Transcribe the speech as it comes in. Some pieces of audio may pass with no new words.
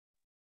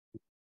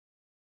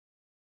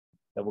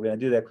So we're going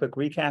to do that quick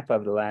recap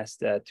of the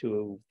last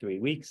 3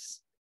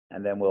 weeks,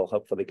 and then we'll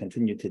hopefully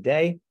continue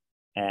today,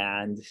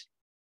 and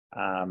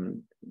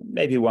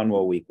maybe one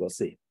more week. We'll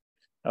see.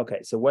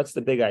 Okay, so what's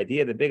the big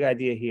idea? The big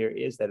idea here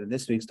is that in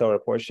this week's Torah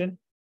portion,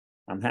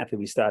 I'm happy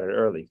we started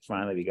early.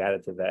 Finally, we got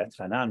it to the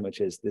Hanan, which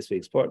is this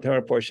week's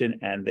Torah portion,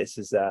 and this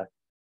is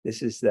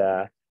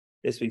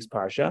this week's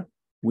parsha,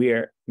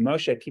 where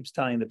Moshe keeps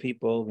telling the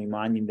people,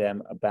 reminding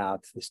them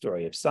about the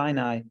story of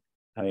Sinai,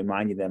 and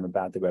reminding them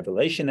about the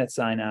revelation at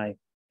Sinai,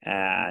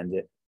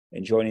 and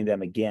enjoining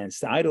them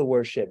against idol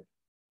worship.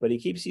 But he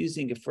keeps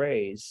using a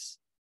phrase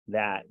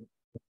that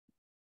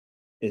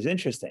is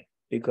interesting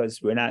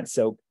because we're not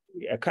so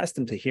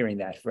accustomed to hearing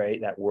that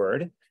phrase, that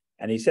word.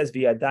 And he says,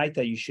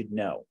 "V'yadaita," you should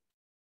know.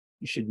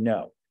 You should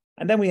know.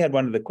 And then we had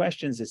one of the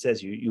questions that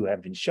says you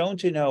have been shown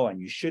to know,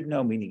 and you should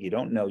know, meaning you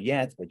don't know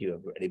yet, but you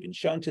have already been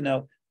shown to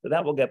know. So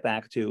that we'll get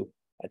back to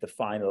at the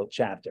final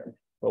chapter.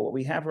 But what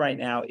we have right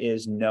now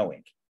is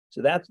knowing.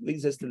 So that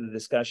leads us to the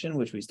discussion,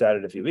 which we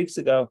started a few weeks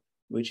ago,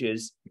 which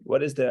is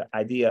what is the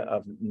idea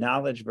of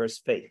knowledge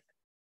versus faith?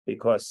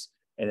 Because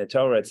in the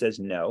Torah it says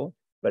no,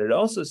 but it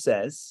also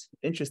says,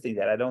 interesting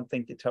that I don't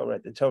think the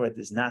Torah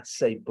does not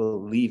say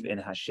believe in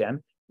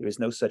Hashem. There is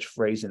no such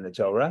phrase in the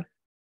Torah.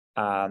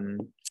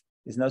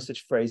 There's no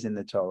such phrase in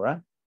the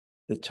Torah.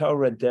 The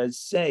Torah does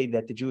say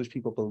that the Jewish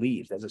people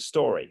believe. There's a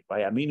story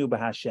by Aminu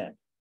b'Hashem.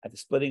 At the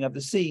splitting of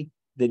the sea,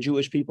 the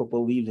Jewish people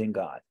believed in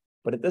God.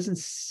 But it doesn't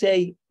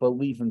say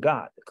believe in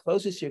God. The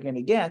closest you're going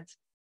to get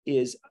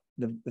is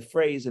the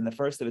phrase in the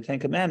first of the 10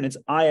 commandments,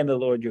 I am the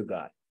Lord your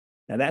God.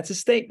 Now that's a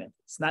statement.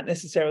 It's not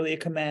necessarily a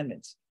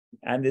commandment.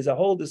 And there's a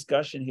whole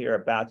discussion here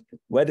about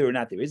whether or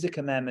not there is a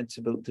commandment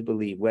to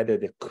believe, whether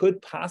there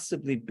could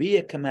possibly be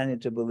a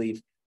commandment to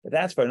believe. But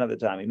that's for another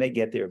time. We may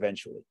get there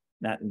eventually.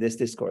 Not in this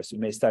discourse. We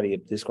may study a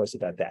discourse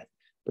about that.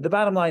 But the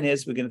bottom line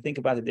is we're going to think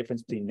about the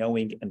difference between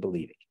knowing and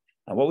believing.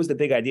 And what was the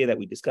big idea that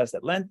we discussed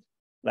at length?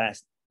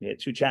 We had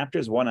 2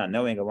 chapters, one on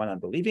knowing and one on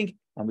believing.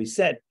 And we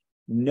said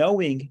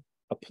knowing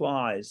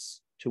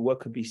applies to what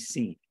could be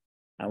seen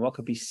and what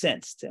could be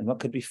sensed and what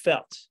could be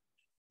felt.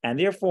 And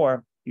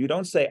therefore, you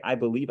don't say, I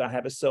believe I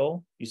have a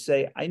soul. You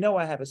say, I know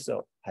I have a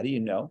soul. How do you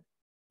know?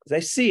 Because I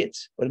see it.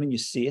 What do you mean you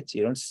see it?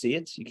 You don't see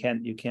it. You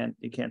can't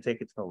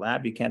take it to the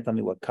lab. You can't tell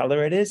me what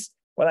color it is.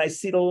 Well, I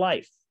see the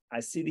life.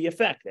 I see the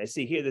effect. I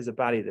see here there's a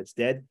body that's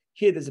dead.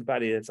 Here there's a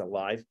body that's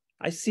alive.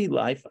 I see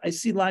life. I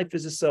see life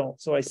as a soul.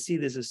 So I see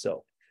there's a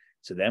soul.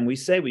 So then we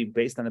say,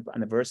 based on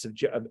the verse of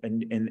Job,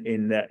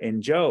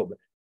 in Job,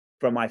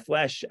 from my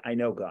flesh I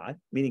know God,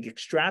 meaning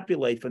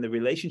extrapolate from the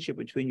relationship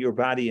between your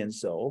body and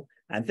soul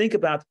and think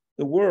about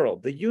the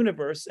world, the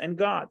universe, and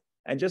God.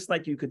 And just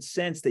like you could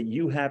sense that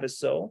you have a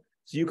soul,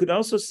 so you could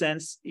also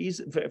sense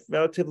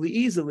relatively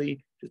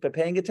easily, just by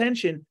paying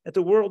attention, that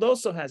the world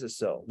also has a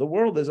soul. The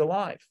world is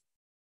alive.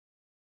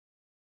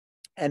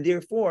 And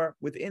therefore,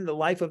 within the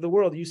life of the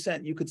world,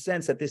 you could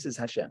sense that this is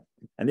Hashem.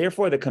 And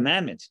therefore, the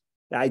commandment,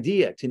 the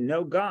idea to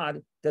know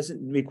God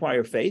doesn't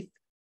require faith.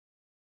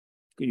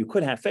 You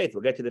could have faith.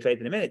 We'll get to the faith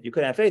in a minute. You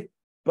could have faith,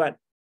 but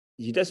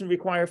it doesn't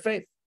require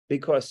faith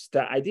because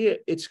the idea,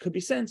 it could be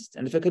sensed.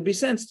 And if it could be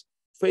sensed,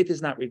 faith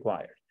is not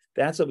required.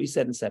 That's what we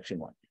said in section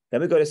 1.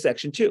 Then we go to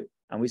section 2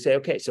 and we say,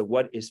 okay, so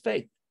what is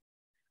faith?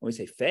 And we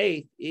say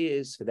faith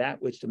is for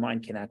that which the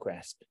mind cannot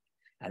grasp.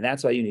 And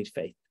that's why you need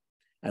faith.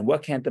 And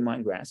what can't the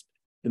mind grasp?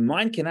 The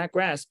mind cannot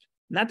grasp,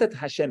 not that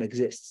Hashem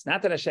exists,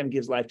 not that Hashem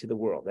gives life to the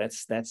world.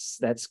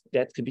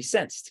 That could be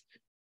sensed.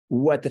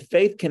 What the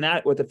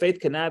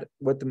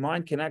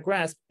mind cannot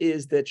grasp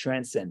is the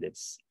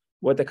transcendence.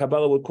 What the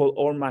Kabbalah would call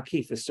or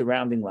makif, the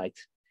surrounding light.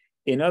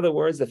 In other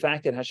words, the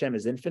fact that Hashem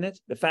is infinite,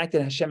 the fact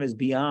that Hashem is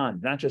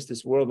beyond, not just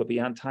this world, but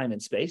beyond time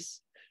and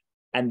space.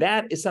 And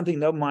that is something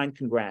no mind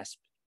can grasp.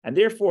 And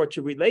therefore,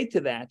 to relate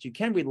to that, you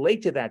can't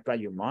relate to that by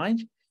your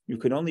mind. You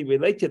can only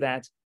relate to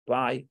that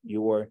by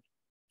your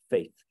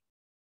faith.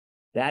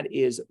 That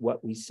is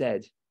what we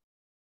said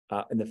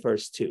in the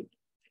first 2.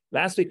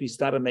 Last week, we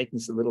started making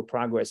some little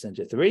progress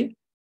into 3.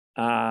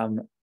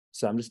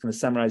 So I'm just going to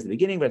summarize the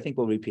beginning, but I think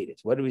we'll repeat it.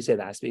 What did we say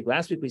last week?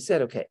 Last week, we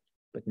said, okay,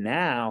 but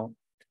now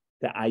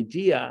the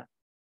idea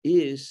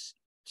is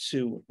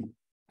to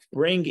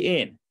bring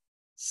in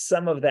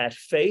some of that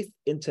faith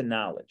into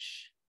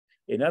knowledge.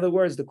 In other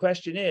words, the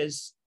question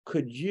is,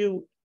 could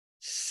you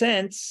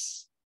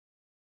sense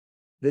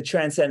the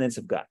transcendence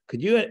of God?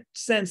 Could you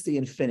sense the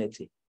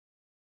infinity?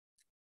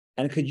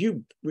 And could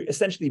you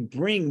essentially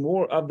bring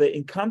more of the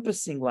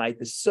encompassing light,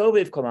 the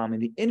Sovev Kolam,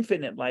 the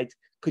infinite light,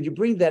 could you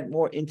bring that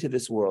more into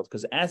this world?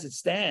 Because as it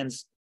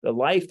stands, the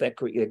life that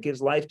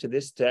gives life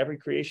to every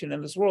creation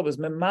in this world is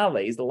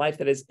Memale, is the life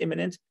that is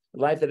immanent,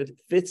 the life that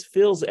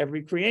fills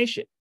every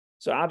creation.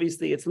 So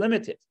obviously it's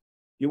limited.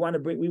 We want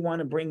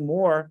to bring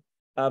more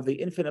of the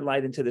infinite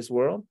light into this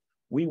world.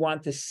 We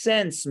want to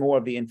sense more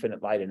of the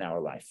infinite light in our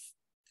life.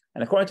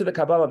 And according to the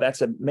Kabbalah,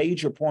 that's a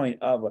major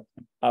point of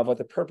what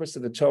the purpose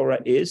of the Torah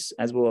is,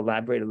 as we'll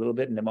elaborate a little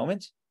bit in a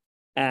moment.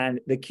 And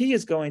the key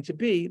is going to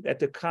be that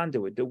the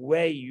conduit, the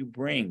way you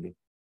bring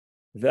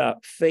the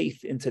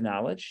faith into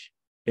knowledge,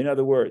 In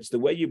other words, the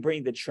way you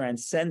bring the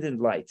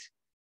transcendent light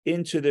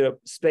into the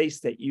space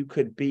that you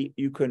can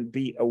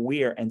be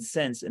aware and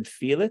sense and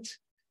feel it,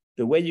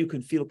 the way you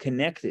can feel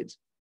connected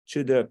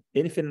to the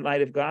infinite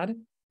light of God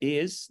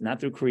is not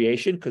through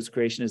creation, because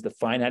creation is the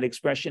finite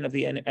expression of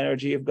the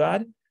energy of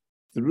God,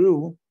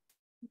 through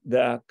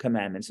the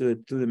commandments, through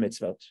the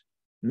mitzvot.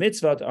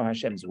 Mitzvot are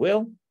Hashem's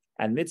will,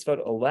 and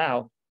mitzvot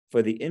allow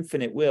for the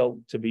infinite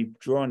will to be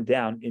drawn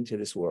down into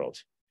this world.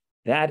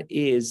 That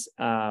is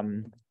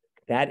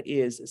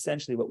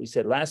essentially what we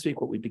said last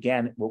week, what we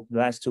began the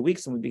last 2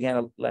 weeks, and we began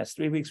the last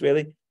 3 weeks,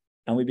 really.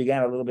 And we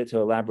began a little bit to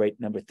elaborate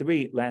number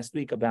 3 last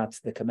week about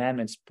the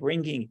commandments,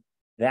 bringing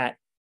that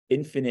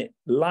infinite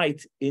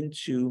light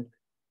into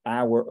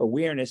our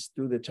awareness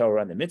through the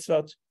Torah and the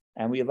mitzvot.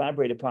 And we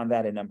elaborate upon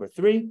that in number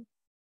 3.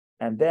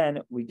 And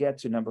then we get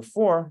to number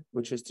 4,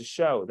 which is to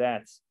show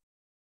that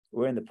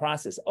we're in the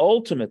process.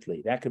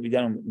 Ultimately, that could be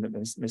done in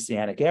the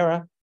Messianic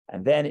era.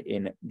 And then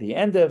in the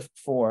end of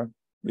 4,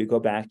 we go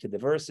back to the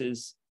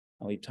verses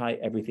and we tie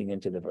everything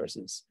into the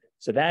verses.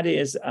 So that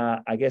is,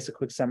 I guess, a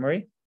quick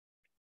summary.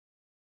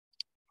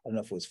 I don't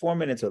know if it was 4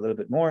 minutes or a little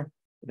bit more,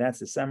 but that's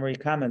the summary.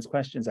 Comments,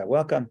 questions are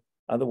welcome.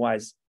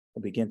 Otherwise,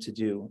 we'll begin to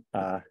do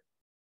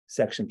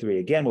section 3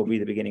 again. We'll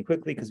read the beginning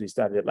quickly because we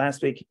started it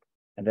last week,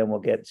 and then we'll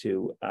get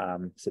to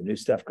some new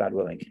stuff, God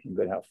willing, in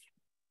good health.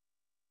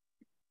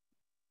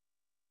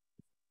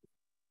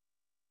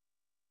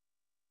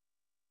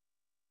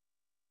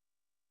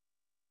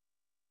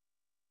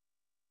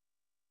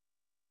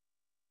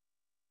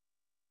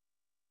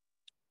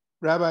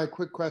 Rabbi, a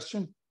quick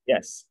question.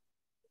 Yes.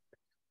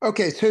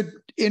 Okay, so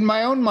in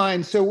my own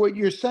mind, so what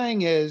you're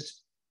saying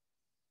is,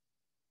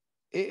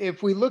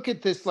 if we look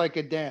at this like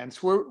a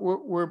dance,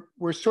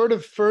 we're sort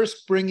of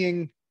first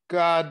bringing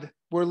God,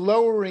 we're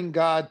lowering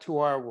God to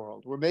our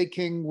world.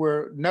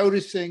 We're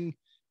noticing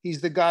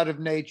He's the God of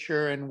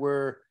nature, and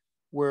we're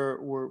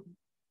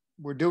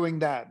doing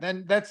that.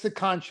 Then that's the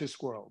conscious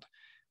world.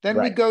 Then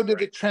we go to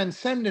the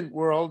transcendent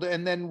world,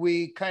 and then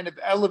we kind of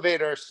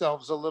elevate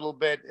ourselves a little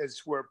bit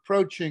as we're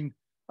approaching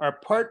our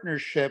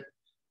partnership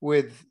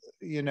with,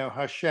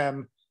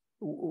 Hashem.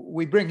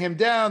 We bring Him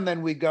down,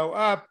 then we go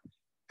up,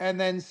 and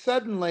then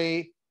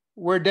suddenly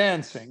we're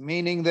dancing,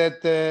 meaning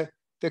that the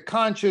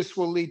conscious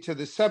will lead to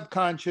the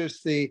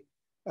subconscious, the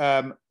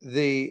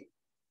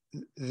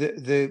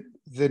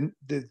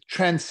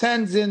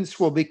transcendence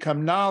will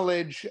become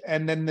knowledge,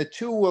 and then the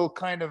two will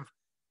kind of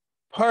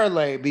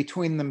parlay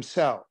between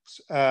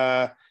themselves.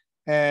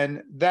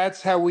 And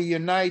that's how we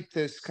unite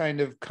this kind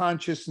of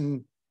conscious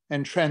and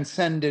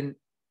transcendent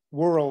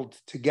world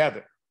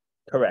together.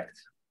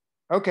 Correct.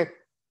 Okay.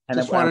 And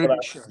just wanted to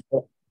be sure.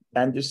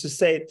 And just to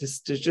say,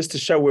 just to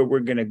show where we're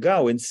going to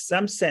go, in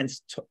some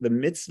sense, the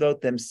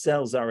mitzvot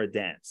themselves are a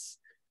dance.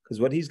 Because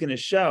what he's going to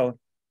show,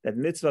 that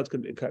mitzvot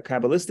could be,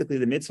 Kabbalistically,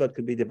 the mitzvot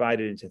could be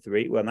divided into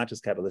 3. Well, not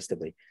just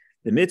Kabbalistically.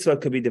 The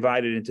mitzvot could be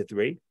divided into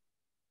 3.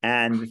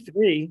 And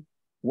 3,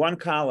 one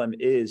column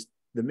is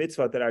the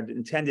mitzvot that are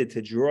intended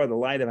to draw the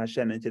light of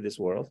Hashem into this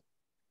world.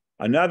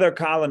 Another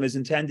column is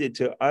intended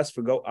to us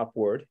for go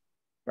upward,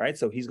 right?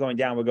 So he's going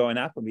down, we're going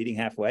up, we're meeting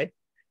halfway.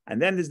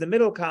 And then there's the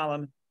middle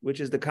column, which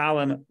is the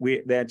column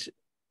that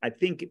I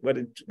think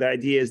the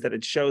idea is that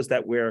it shows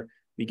that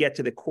we get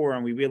to the core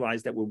and we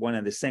realize that we're one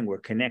and the same, we're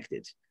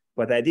connected.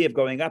 But the idea of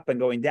going up and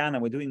going down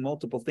and we're doing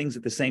multiple things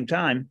at the same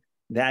time,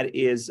 that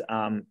is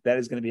going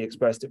to be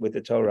expressed with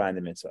the Torah and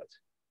the mitzvot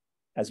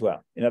as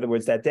well. In other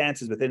words, that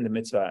dance is within the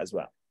mitzvah as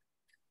well.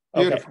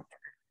 Okay. Beautiful.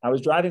 I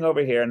was driving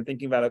over here and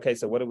thinking about, okay,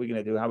 so what are we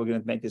going to do? How are we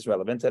going to make this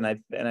relevant? And I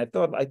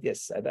thought like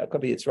this, that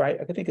could be it's right.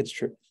 I think it's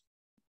true.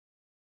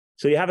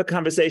 So you have a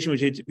conversation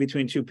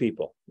between two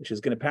people, which is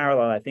going to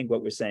parallel, I think,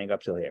 what we're saying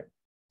up till here.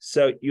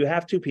 So you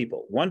have two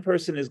people. One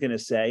person is going to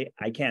say,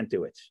 I can't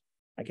do it.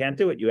 I can't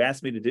do it. You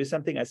asked me to do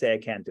something. I say, I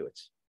can't do it.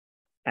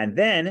 And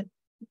then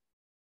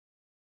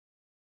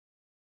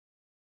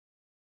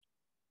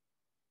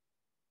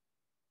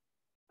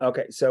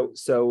okay, so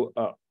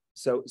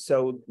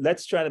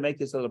let's try to make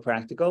this a little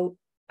practical.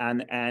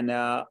 And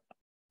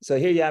so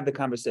here you have the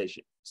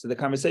conversation. So the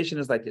conversation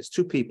is like this: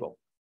 two people.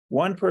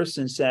 One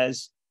person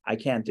says, I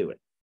can't do it.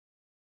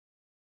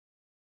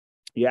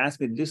 You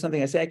ask me to do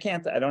something, I say, I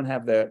can't. I don't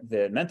have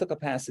the mental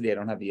capacity. I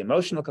don't have the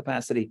emotional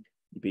capacity.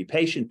 Be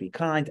patient, be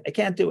kind. I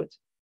can't do it.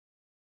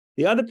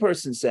 The other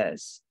person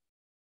says,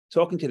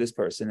 talking to this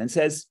person, and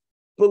says,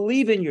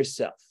 believe in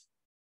yourself.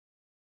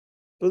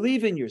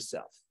 Believe in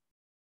yourself.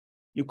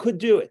 You could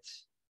do it.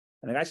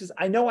 And the guy says,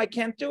 I know I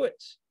can't do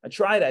it. I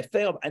tried, I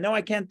failed. I know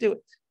I can't do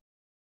it.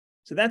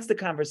 So that's the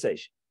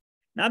conversation.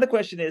 Now the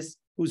question is,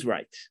 who's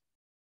right?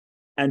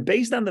 And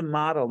based on the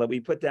model that we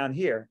put down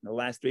here in the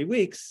last 3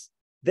 weeks,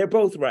 they're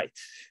both right.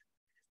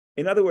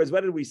 In other words,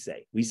 what did we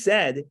say? We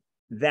said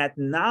that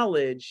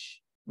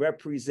knowledge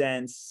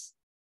represents,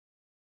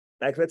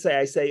 like let's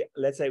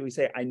say we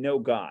say, I know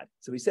God.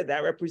 So we said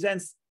that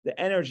represents the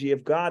energy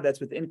of God that's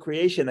within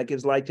creation that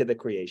gives light to the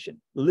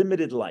creation,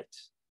 limited light.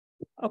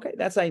 Okay,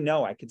 that's I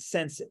know, I could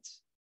sense it.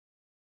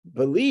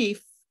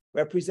 Belief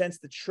represents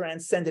the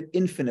transcendent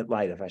infinite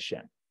light of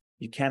Hashem.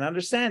 You can't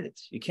understand it.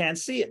 You can't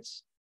see it.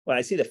 Well,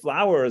 I see the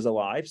flower is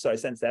alive, so I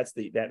sense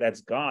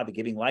that's God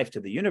giving life to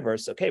the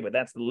universe. Okay, but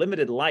that's the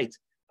limited light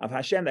of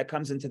Hashem that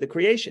comes into the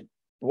creation.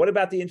 But what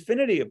about the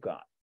infinity of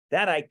God?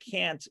 That I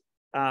can't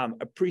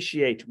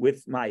appreciate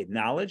with my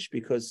knowledge,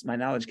 because my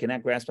knowledge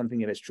cannot grasp something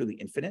that is truly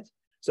infinite.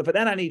 So for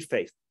that, I need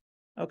faith.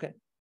 Okay.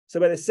 So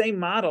by the same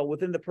model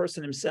within the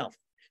person himself,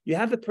 you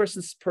have the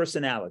person's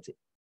personality.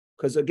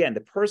 Because again,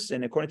 the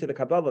person, according to the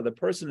Kabbalah, the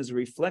person is a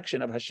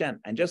reflection of Hashem.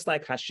 And just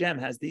like Hashem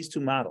has these two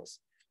models,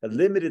 the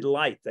limited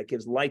light that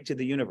gives light to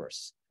the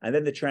universe, and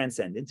then the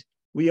transcendent,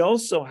 we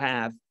also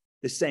have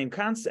the same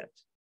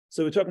concept.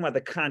 So we're talking about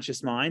the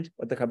conscious mind,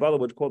 what the Kabbalah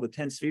would call the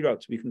 10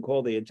 sefirot. We can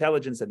call the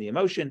intelligence and the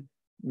emotion,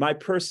 my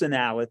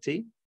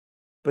personality.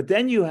 But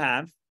then you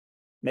have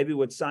maybe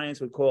what science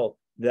would call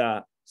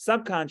the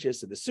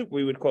subconscious, or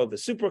we would call it the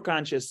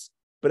superconscious.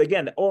 But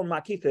again, the or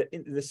makitha,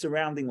 the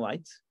surrounding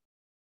light.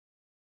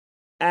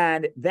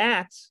 And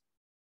that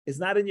is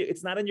not in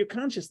it's not in your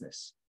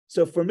consciousness.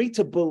 So for me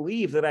to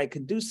believe that I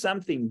can do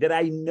something that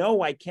I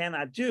know I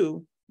cannot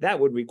do, that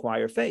would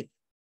require faith.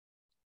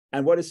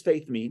 And what does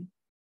faith mean?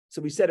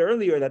 So we said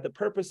earlier that the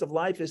purpose of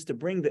life is to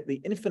bring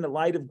the infinite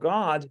light of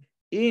God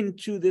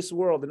into this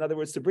world. In other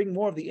words, to bring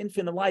more of the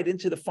infinite light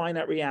into the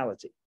finite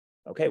reality.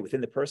 Okay,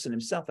 within the person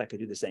himself, I could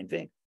do the same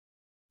thing.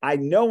 I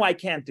know I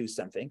can't do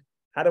something.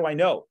 How do I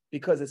know?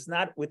 Because it's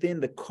not within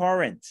the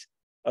current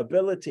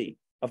ability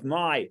of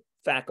my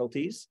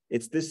faculties.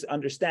 It's this to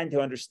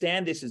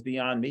understand this is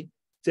beyond me.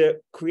 To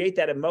create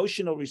that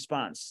emotional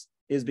response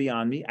is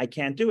beyond me. I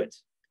can't do it.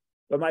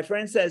 But my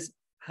friend says,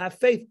 have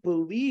faith,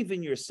 believe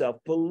in yourself,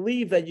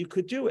 believe that you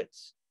could do it.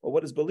 Well,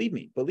 what does believe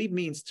mean? Believe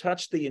means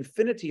touch the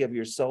infinity of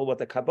your soul, what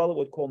the Kabbalah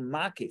would call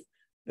makif,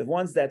 the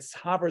ones that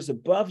hovers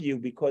above you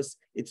because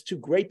it's too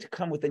great to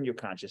come within your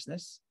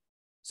consciousness.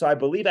 So I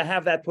believe I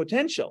have that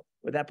potential,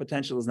 but that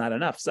potential is not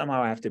enough.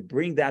 Somehow I have to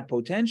bring that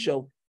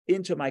potential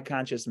into my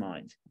conscious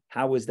mind.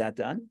 How is that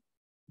done?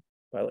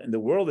 Well, in the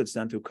world, it's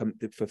done through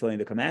fulfilling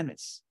the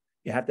commandments.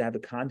 You have to have a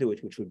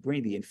conduit which would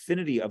bring the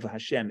infinity of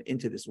Hashem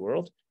into this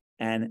world.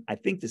 And I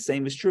think the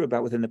same is true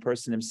about within the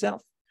person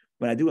himself.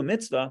 When I do a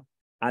mitzvah,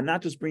 I'm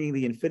not just bringing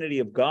the infinity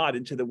of God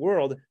into the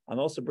world, I'm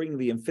also bringing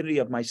the infinity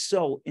of my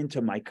soul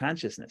into my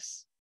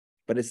consciousness.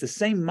 But it's the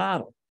same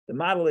model. The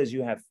model is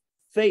you have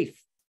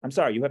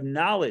you have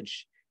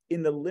knowledge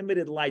in the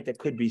limited light that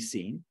could be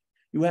seen.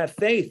 You have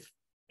faith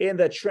in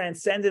the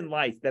transcendent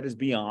light that is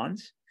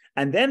beyond.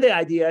 And then the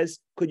idea is,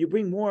 could you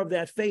bring more of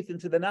that faith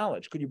into the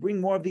knowledge? Could you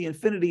bring more of the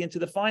infinity into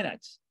the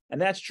finite?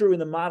 And that's true in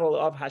the model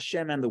of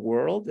Hashem and the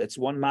world. That's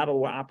one model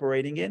we're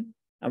operating in.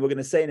 And we're going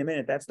to say in a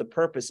minute, that's the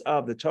purpose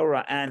of the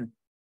Torah and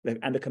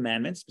the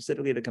commandments,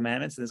 specifically the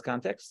commandments in this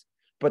context.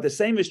 But the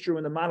same is true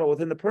in the model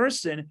within the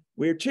person,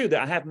 where too,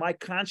 that I have my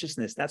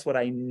consciousness. That's what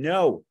I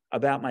know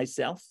about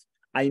myself.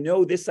 I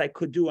know this I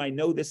could do. I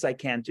know this I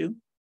can't do.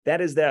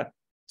 That is the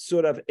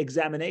sort of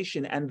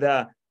examination and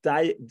the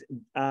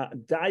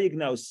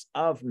diagnose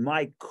of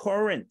my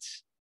current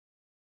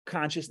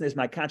consciousness,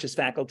 my conscious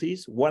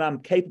faculties, what I'm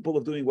capable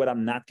of doing, what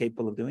I'm not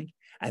capable of doing.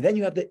 And then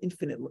you have the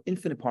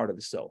infinite part of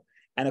the soul.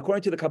 And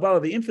according to the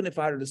Kabbalah, the infinite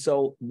part of the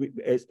soul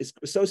is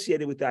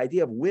associated with the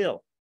idea of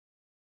will.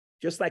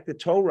 Just like the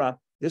Torah,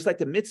 just like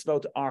the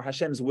mitzvot are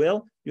Hashem's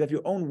will, you have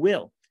your own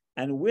will.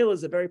 And will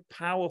is a very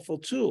powerful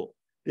tool,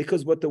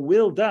 because what the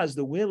will does,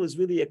 the will is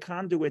really a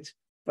conduit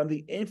from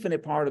the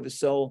infinite part of the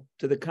soul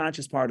to the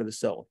conscious part of the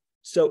soul.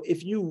 So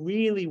if you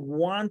really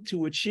want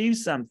to achieve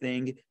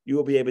something, you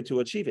will be able to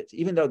achieve it,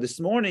 even though this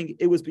morning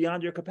it was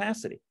beyond your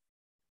capacity.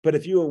 But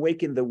if you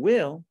awaken the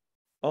will,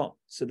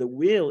 so the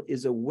will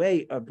is a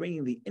way of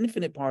bringing the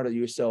infinite part of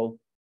your soul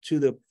to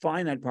the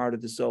finite part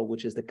of the soul,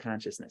 which is the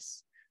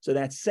consciousness. So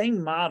that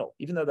same model,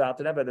 even though the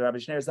Alter Rebbe, the Rabbi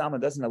Shneur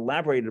Zalman, doesn't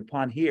elaborate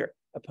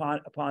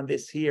upon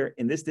this here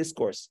in this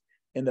discourse,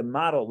 in the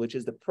model, which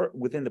is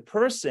within the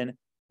person,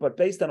 but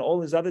based on all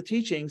his other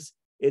teachings,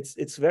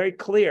 it's very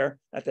clear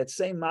that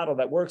same model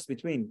that works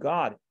between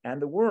God and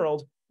the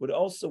world would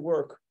also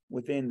work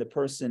within the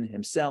person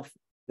himself,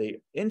 the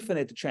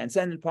infinite, the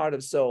transcendent part of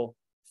the soul,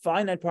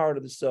 finite part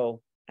of the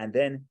soul, and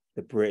then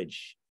the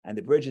bridge. And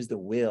the bridge is the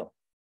will.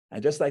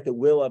 And just like the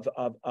will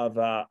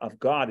of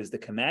God is the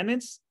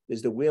commandments,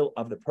 is the will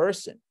of the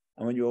person.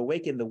 And when you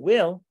awaken the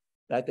will,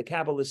 like the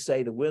Kabbalists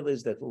say, the will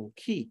is that little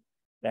key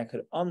that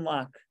could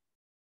unlock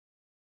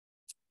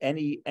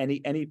any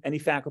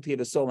faculty of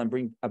the soul and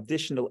bring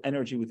additional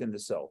energy within the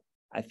soul.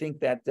 I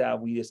think that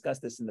we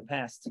discussed this in the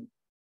past,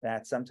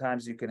 that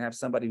sometimes you can have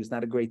somebody who's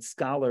not a great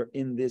scholar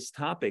in this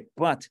topic,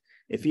 but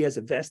if he has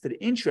a vested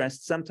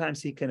interest,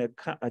 sometimes he can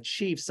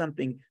achieve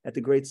something that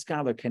the great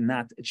scholar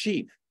cannot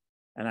achieve.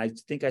 And I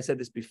think I said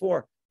this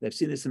before, that I've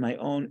seen this in my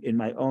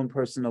own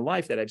personal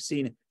life, that I've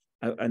seen,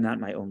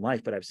 not my own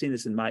life, but I've seen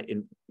this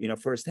in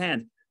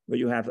firsthand, where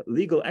you have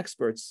legal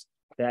experts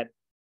that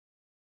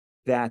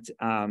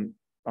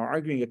are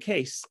arguing a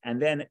case,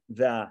 and then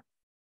the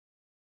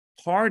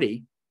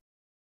party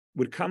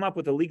would come up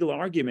with a legal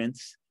argument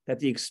that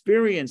the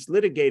experienced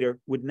litigator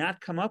would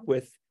not come up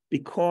with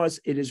because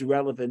it is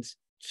relevant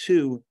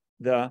to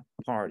the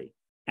party.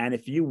 And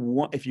if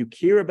you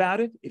care about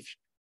it, if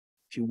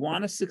you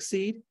want to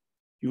succeed,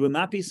 you will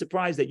not be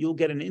surprised that you'll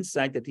get an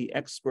insight that the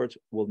expert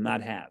will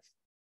not have.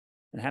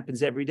 It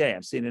happens every day.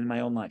 I've seen it in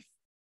my own life.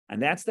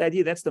 And that's the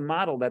idea. That's the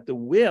model, that the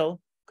will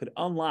could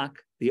unlock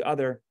the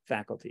other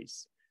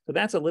faculties. So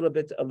that's a little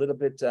bit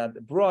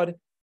broad.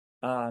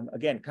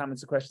 Again,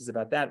 comments or questions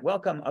about that,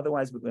 welcome.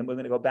 Otherwise, we're going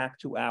to go back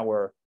to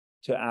our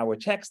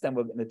text, and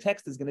the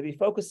text is going to be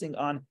focusing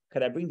on,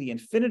 could I bring the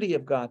infinity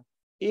of God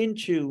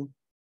into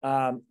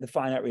the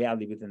finite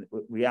reality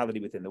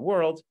within the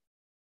world?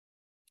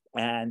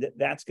 And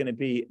that's going to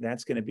be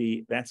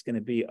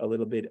a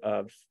little bit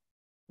of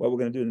what we're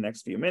going to do in the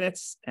next few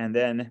minutes, and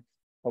then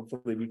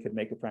hopefully we can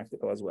make it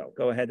practical as well.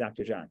 Go ahead,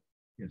 Dr. John.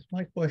 Yes,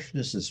 my question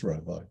is this,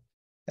 Rabbi.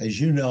 As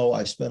you know,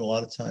 I spend a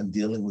lot of time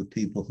dealing with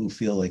people who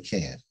feel they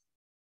can't.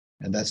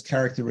 And that's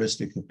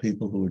characteristic of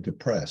people who are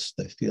depressed.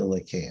 They feel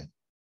they can't.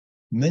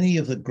 Many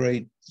of the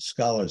great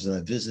scholars, and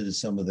I visited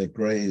some of their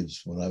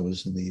graves when I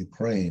was in the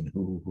Ukraine,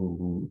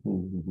 who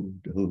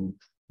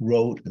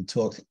wrote and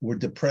talked, were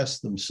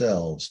depressed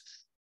themselves.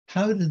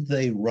 How did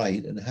they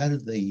write and how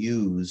did they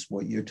use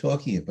what you're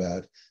talking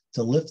about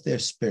to lift their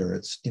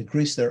spirits,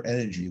 increase their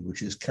energy,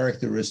 which is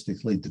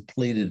characteristically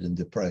depleted in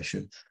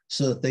depression,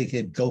 so that they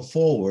could go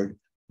forward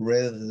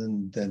rather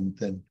than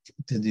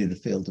continue to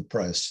feel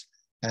depressed?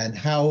 And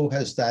how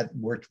has that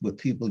worked with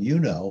people you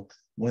know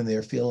when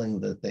they're feeling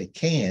that they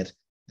can't?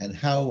 And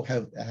how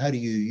do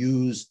you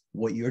use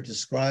what you're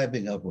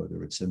describing of,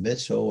 whether it's a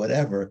mitzvah or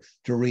whatever,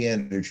 to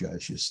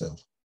re-energize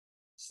yourself?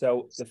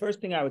 So the first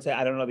thing I would say,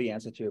 I don't know the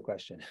answer to your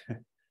question.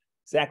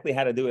 Exactly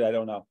how to do it, I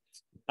don't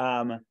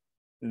know.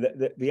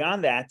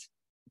 Beyond that,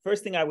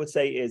 first thing I would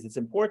say is it's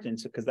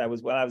important, because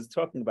when I was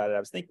talking about it, I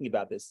was thinking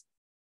about this.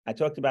 I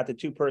talked about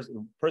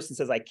the person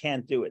says, I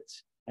can't do it.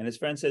 And his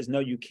friend says, no,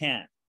 you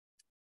can.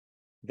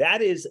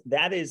 That is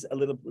a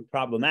little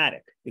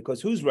problematic,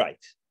 because who's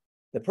right?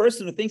 The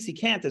person who thinks he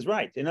can't is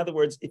right. In other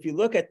words, if you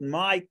look at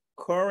my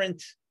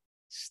current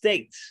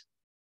state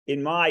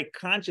in my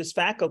conscious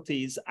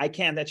faculties, I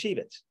can't achieve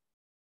it.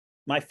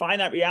 My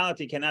finite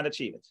reality cannot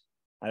achieve it.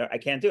 I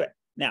can't do it.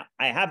 Now,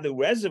 I have the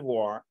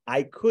reservoir.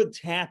 I could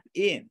tap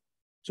in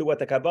to what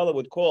the Kabbalah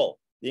would call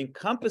the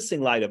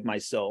encompassing light of my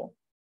soul.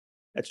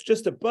 That's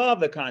just above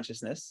the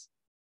consciousness.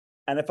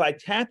 And if I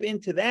tap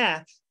into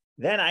that,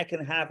 then I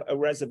can have a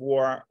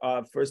reservoir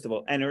of, first of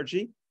all,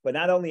 energy, but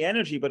not only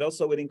energy, but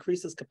also it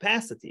increases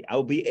capacity. I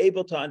will be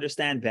able to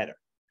understand better.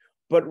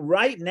 But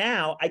right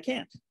now, I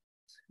can't.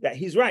 That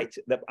he's right.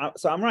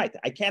 So I'm right.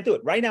 I can't do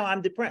it. Right now,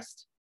 I'm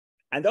depressed.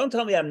 And don't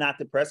tell me I'm not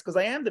depressed, because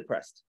I am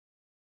depressed,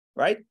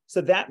 right?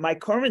 So that my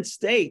current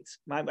state,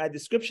 my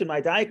description,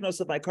 my diagnosis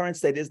of my current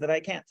state is that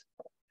I can't.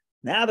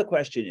 Now the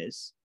question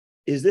is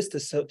this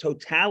the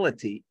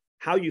totality,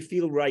 how you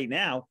feel right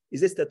now,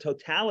 is this the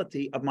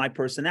totality of my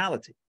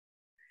personality?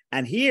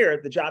 And here,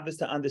 the job is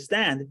to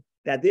understand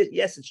that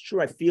yes, it's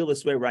true, I feel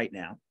this way right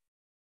now,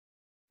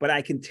 but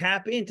I can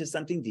tap into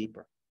something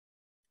deeper.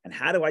 And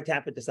how do I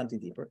tap into something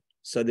deeper?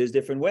 So there's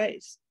different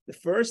ways. The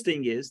first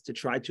thing is to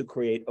try to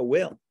create a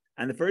will.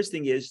 And the first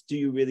thing is, do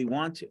you really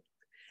want to?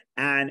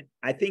 And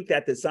I think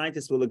that the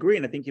scientists will agree,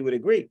 and I think you would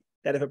agree,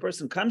 that if a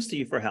person comes to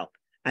you for help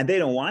and they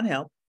don't want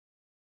help,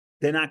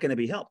 they're not going to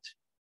be helped,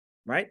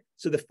 right?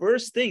 So the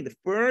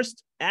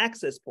first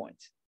access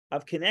point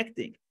of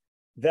connecting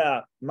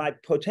my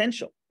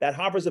potential that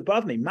hovers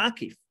above me,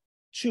 makif,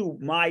 to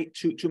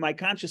my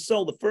conscious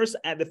soul,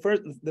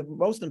 the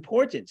most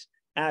important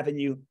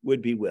avenue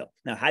would be will.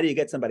 Now, how do you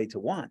get somebody to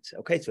want?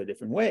 Okay, so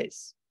different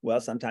ways. Well,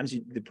 sometimes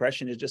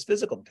depression is just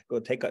physical.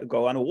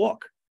 Go on a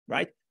walk,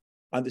 right?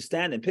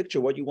 Understand and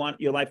picture what you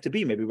want your life to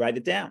be. Maybe write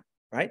it down,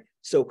 right?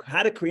 So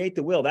how to create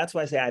the will? That's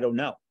why I say I don't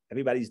know.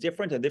 Everybody's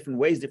different. There are different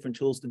ways, different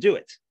tools to do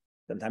it.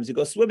 Sometimes you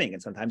go swimming,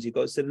 and sometimes you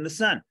go sit in the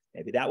sun.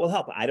 Maybe that will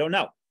help. I don't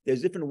know.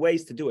 There's different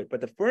ways to do it.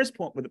 But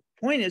the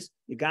point is,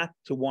 you got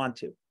to want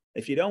to.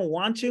 If you don't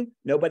want to,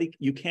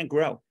 you can't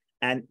grow.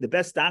 And the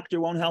best doctor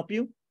won't help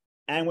you.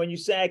 And when you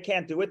say I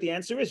can't do it, the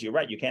answer is you're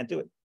right, you can't do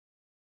it.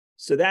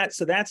 So that's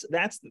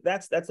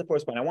the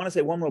first point. I want to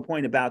say one more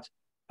point about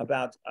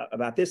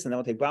this, and then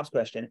we'll take Bob's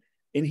question.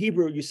 In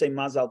Hebrew, you say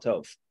mazal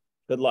tov,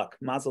 good luck,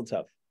 mazal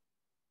tov.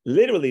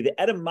 Literally, the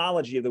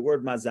etymology of the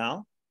word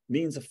mazal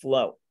means a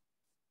flow.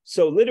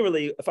 So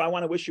literally, if I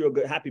want to wish you a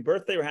good happy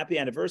birthday or happy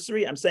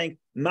anniversary, I'm saying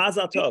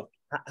mazal tov.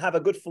 Have a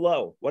good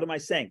flow. What am I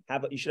saying?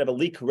 You should have a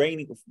leak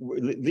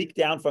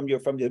down from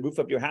the roof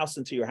of your house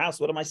into your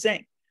house. What am I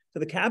saying? So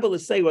the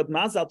Kabbalists say what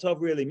mazal tov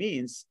really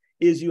means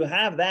is you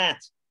have that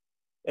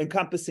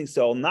encompassing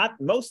soul.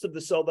 Not most of the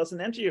soul doesn't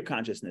enter your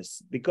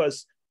consciousness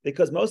because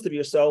most of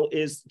your soul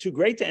is too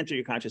great to enter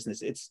your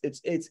consciousness. It's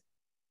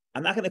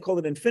I'm not going to call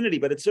it infinity,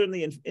 but it's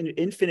certainly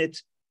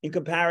infinite in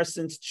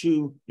comparison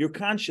to your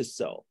conscious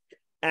soul.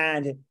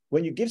 And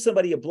when you give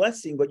somebody a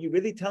blessing, what you're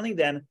really telling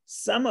them,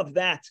 some of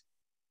that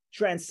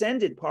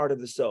transcended part of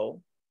the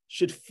soul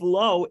should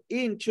flow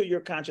into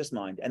your conscious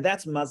mind. And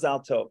that's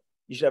mazal tov.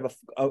 You should have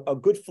a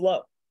good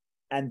flow.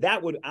 And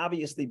that would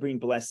obviously bring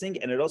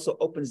blessing. And it also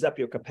opens up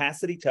your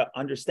capacity to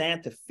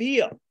understand, to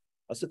feel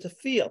Also to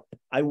feel.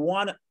 I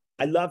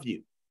love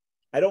you.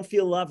 I don't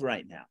feel love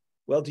right now.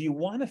 Well, do you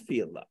want to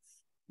feel love?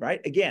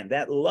 Right? Again,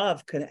 that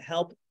love can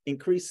help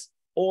increase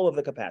all of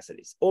the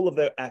capacities, all of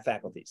the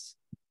faculties.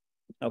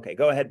 Okay,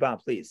 go ahead, Bob,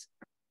 please.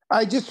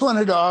 I just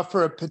wanted to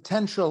offer a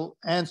potential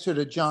answer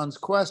to John's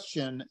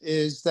question,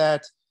 is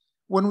that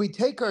when we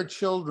take our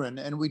children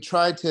and we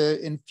try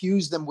to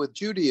infuse them with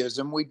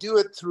Judaism, we do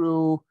it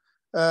through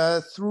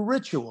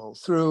ritual,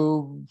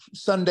 through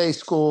Sunday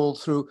school,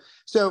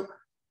 so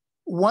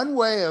one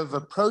way of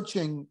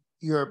approaching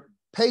your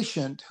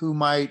patient who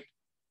might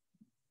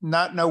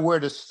not know where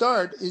to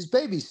start is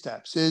baby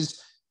steps,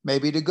 is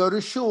maybe to go to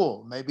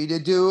shul, maybe to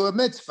do a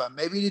mitzvah,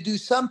 maybe to do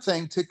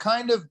something to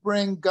kind of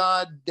bring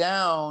God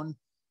down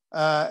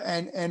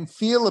and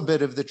feel a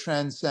bit of the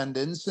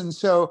transcendence. And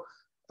so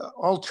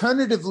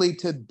alternatively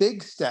to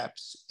big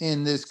steps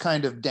in this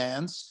kind of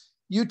dance,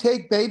 you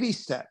take baby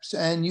steps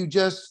and you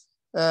just,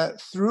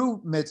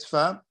 through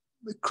mitzvah,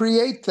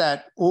 create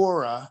that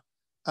aura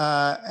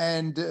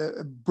and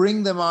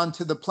bring them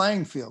onto the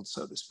playing field,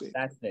 so to speak.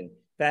 Fascinating.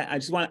 I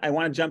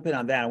want to jump in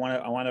on that. I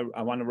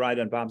want to ride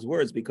on Bob's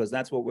words, because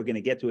that's what we're going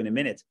to get to in a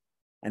minute.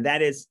 And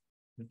that is,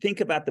 think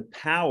about the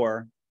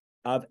power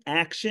of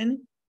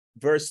action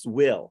versus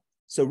will.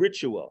 So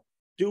ritual,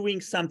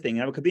 doing something.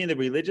 Now, it could be in the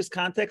religious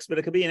context, but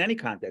it could be in any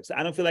context.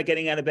 I don't feel like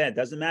getting out of bed.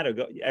 Doesn't matter.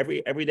 Go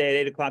every day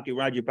at 8 o'clock, you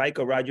ride your bike,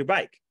 go ride your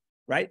bike,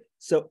 right?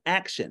 So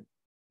action.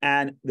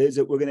 And we're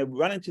going to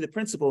run into the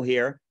principle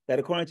here that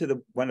according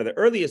to one of the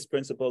earliest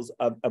principles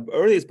of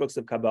earliest books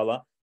of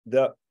Kabbalah,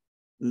 the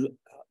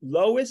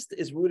lowest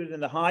is rooted in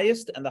the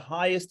highest, and the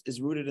highest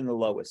is rooted in the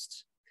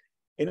lowest.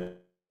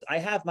 I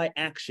have my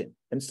action.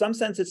 In some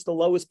sense, it's the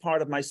lowest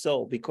part of my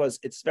soul because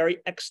it's very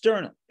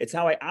external. It's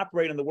how I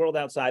operate in the world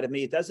outside of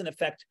me. It doesn't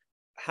affect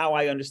how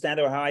I understand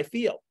it or how I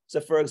feel.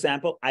 So for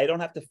example, I don't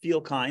have to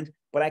feel kind,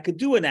 but I could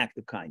do an act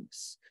of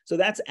kindness. So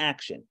that's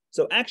action.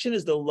 So action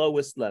is the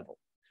lowest level.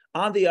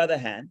 On the other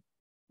hand,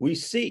 we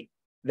see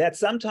that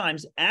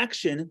sometimes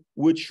action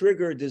would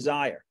trigger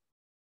desire,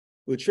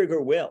 would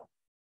trigger will.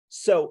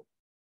 So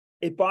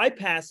it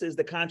bypasses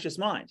the conscious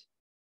mind.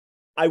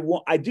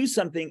 I do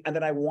something and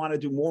then I want to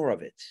do more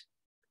of it.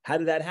 How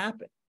did that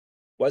happen?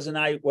 Wasn't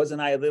I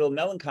a little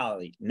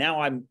melancholy? Now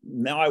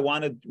I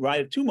want to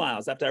ride 2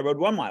 miles after I rode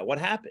 1 mile. What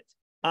happened?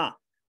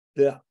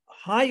 The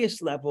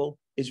highest level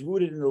is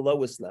rooted in the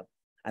lowest level.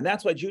 And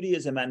that's why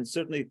Judaism, and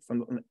certainly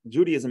from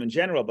Judaism in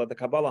general, but the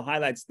Kabbalah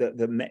highlights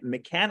the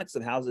mechanics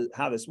of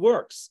how this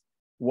works.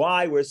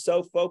 Why we're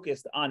so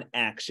focused on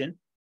action.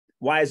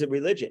 Why is it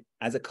religion?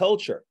 As a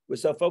culture, we're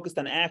so focused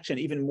on action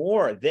even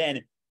more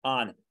than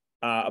on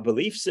a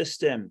belief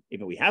system.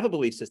 Even we have a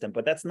belief system,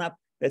 but that's not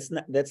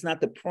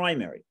the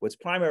primary. What's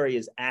primary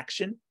is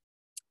action,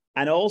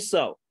 and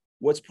also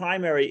what's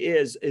primary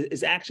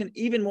is action.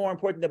 Even more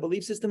important than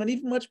belief system, and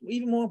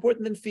even more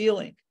important than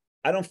feeling.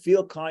 I don't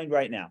feel kind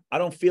right now. I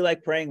don't feel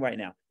like praying right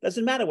now.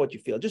 Doesn't matter what you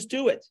feel. Just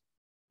do it.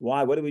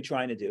 Why? What are we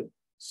trying to do?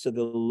 So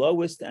the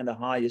lowest and the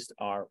highest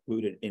are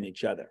rooted in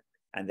each other,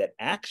 and that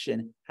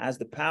action has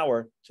the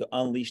power to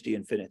unleash the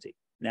infinity.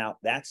 Now,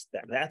 that's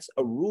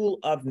a rule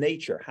of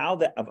nature,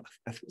 of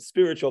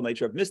spiritual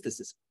nature, of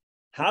mysticism.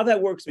 How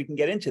that works, we can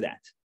get into that,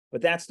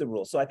 but that's the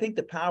rule. So I think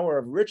the power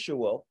of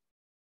ritual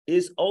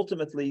is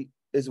ultimately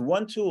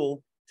one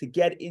tool to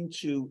get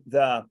into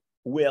the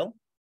will,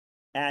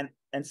 and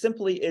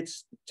simply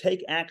it's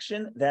take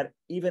action that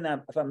even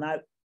if I'm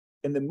not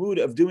in the mood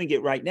of doing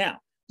it right now.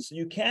 So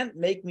you can't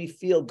make me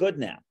feel good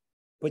now,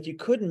 but you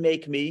couldn't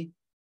make me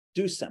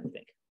do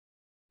something.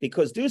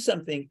 Because do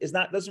something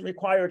doesn't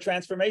require a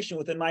transformation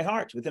within my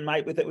heart, within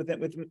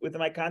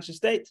my conscious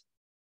state.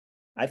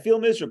 I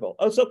feel miserable.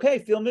 Oh, it's okay,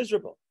 feel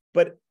miserable.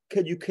 But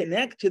could you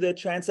connect to the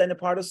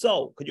transcendent part of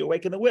soul? Could you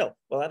awaken the will?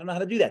 Well, I don't know how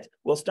to do that.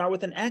 We'll start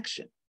with an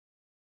action.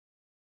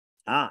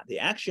 The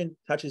action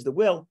touches the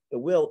will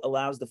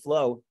allows the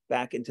flow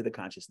back into the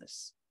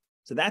consciousness.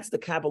 So that's the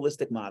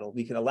Kabbalistic model.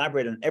 We can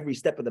elaborate on every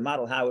step of the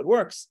model, how it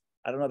works.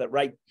 I don't know that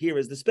right here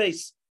is the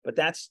space, but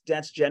that's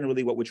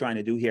generally what we're trying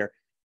to do here.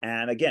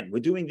 And again, we're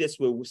doing this,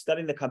 we're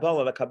studying the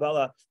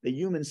Kabbalah, the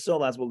human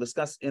soul, as we'll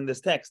discuss in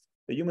this text,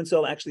 the human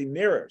soul actually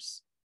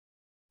mirrors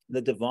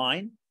the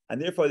divine,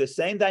 and therefore the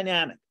same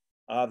dynamic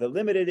of the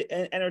limited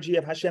energy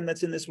of Hashem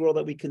that's in this world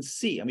that we can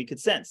see and we can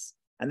sense,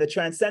 and the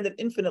transcendent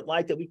infinite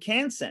light that we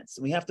can sense.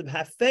 And we have to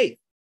have faith,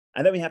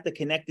 and then we have to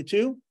connect the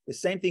two. The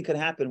same thing could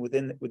happen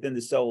within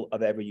the soul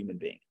of every human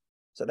being.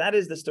 So that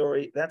is the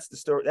story. That's the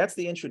story. That's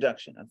the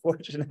introduction.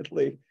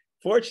 Fortunately,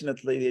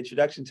 the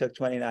introduction took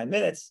 29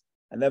 minutes.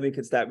 And then we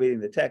could start reading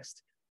the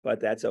text,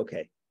 but that's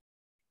okay.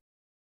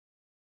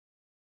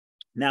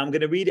 Now I'm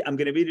going to read it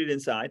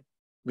inside.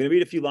 I'm going to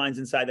read a few lines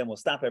inside, then we'll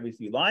stop every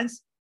few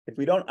lines. If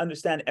we don't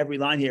understand every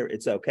line here,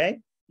 it's okay.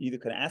 You either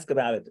can ask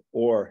about it,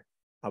 or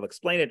I'll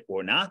explain it,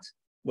 or not.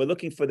 We're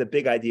looking for the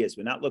big ideas.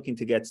 We're not looking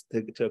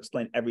to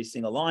explain every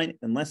single line,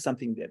 unless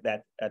something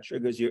that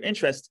triggers your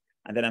interest,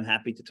 and then I'm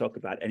happy to talk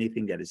about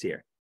anything that is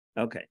here.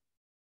 Okay.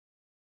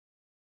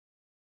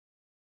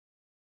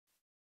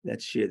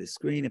 Let's share the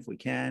screen if we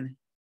can.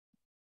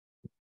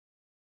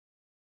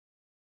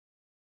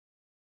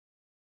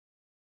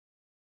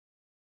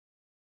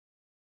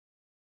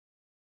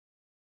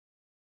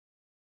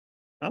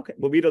 Okay,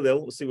 we'll read a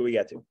little. We'll see where we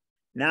get to.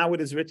 Now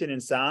it is written in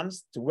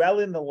Psalms, dwell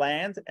in the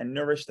land and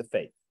nourish the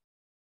faith.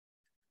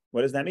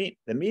 What does that mean?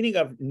 The meaning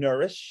of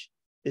nourish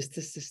is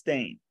to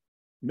sustain,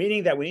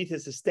 meaning that we need to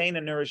sustain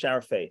and nourish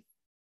our faith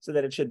so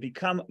that it should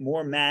become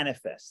more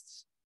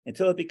manifest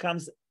until it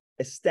becomes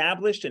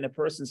established in a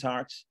person's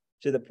heart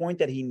to the point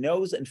that he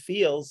knows and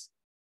feels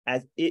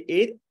as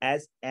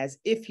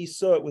if he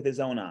saw it with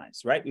his own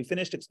eyes, right? We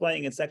finished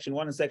explaining in section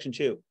 1 and section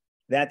 2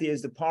 that there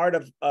is the part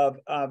of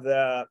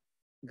the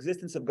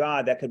existence of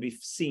God that could be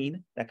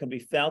seen, that can be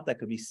felt, that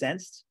could be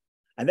sensed.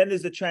 And then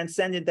there's the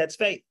transcendent, that's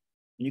faith.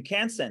 You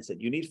can't sense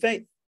it, you need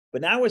faith.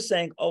 But now we're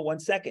saying, oh, 1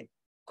 second,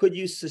 could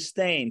you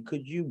sustain,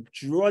 could you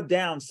draw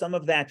down some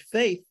of that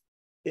faith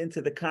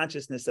into the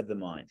consciousness of the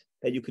mind,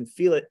 that you can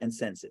feel it and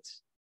sense it?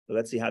 So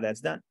let's see how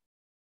that's done.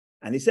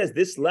 And he says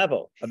this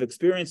level of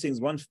experiencing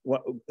one's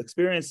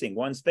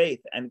faith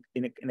and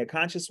in a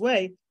conscious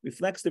way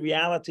reflects the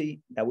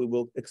reality that we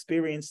will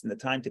experience in the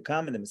time to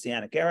come in the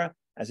Messianic era.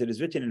 As it is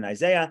written in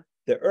Isaiah,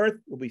 the earth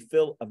will be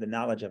filled of the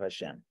knowledge of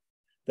Hashem.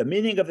 The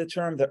meaning of the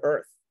term the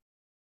earth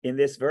in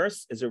this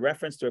verse is a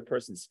reference to a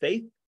person's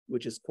faith,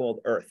 which is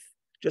called earth.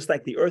 Just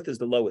like the earth is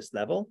the lowest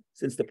level,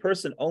 since the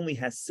person only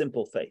has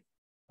simple faith.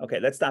 Okay,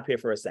 let's stop here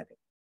for a second.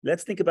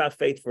 Let's think about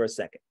faith for a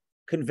second.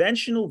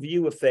 Conventional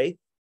view of faith,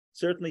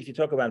 certainly if you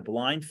talk about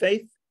blind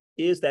faith,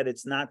 is that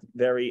it's not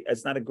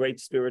a great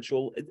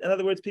spiritual. In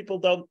other words, people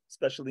don't,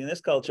 especially in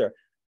this culture,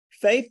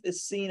 faith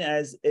is seen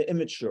as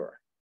immature,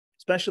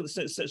 especially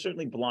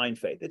certainly blind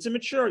faith. It's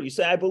immature. You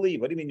say, I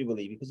believe. What do you mean you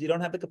believe? Because you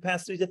don't have the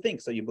capacity to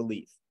think, so you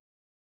believe.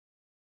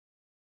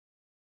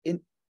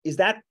 Is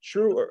that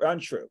true or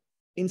untrue?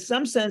 In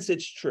some sense,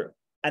 it's true.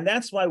 And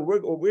that's why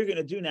what we're going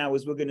to do now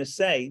is we're going to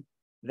say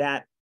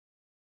that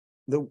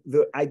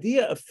the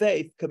idea of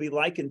faith could be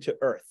likened to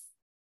earth,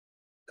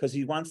 because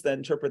he wants to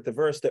interpret the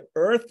verse, the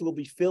earth will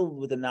be filled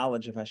with the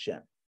knowledge of Hashem.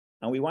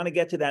 And we want to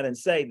get to that and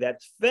say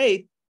that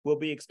faith will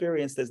be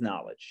experienced as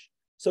knowledge.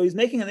 So he's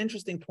making an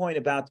interesting point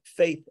about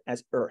faith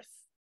as earth.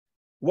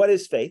 What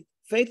is faith?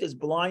 Faith is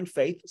blind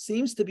faith,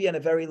 seems to be at a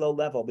very low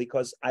level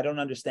because I don't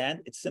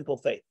understand. It's simple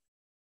faith.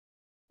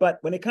 But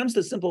when it comes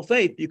to simple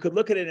faith, you could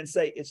look at it and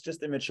say it's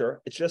just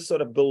immature. It's just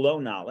sort of below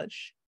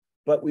knowledge.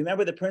 But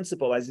remember the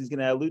principle, as he's going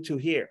to allude to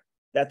here,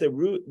 that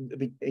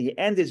the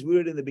end is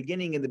rooted in the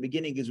beginning and the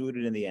beginning is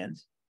rooted in the end.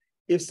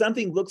 If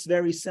something looks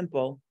very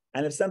simple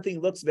and if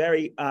something looks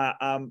very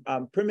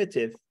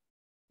primitive,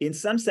 in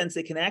some sense,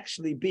 it can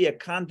actually be a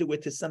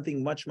conduit to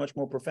something much, much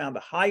more profound. The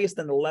highest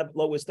and the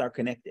lowest are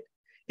connected.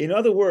 In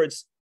other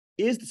words,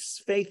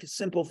 is faith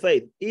simple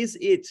faith? Is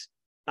it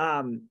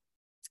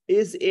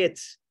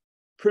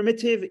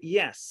primitive?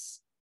 Yes.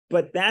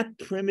 But that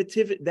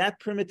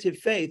primitive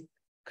faith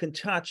can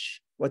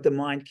touch what the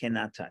mind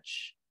cannot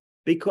touch.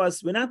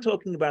 Because we're not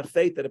talking about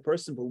faith that a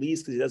person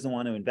believes because he doesn't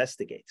want to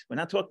investigate. We're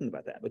not talking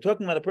about that. We're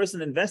talking about a person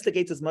that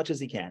investigates as much as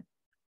he can,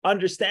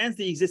 understands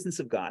the existence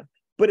of God,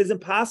 but it's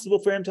impossible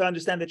for him to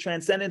understand the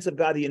transcendence of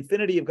God, the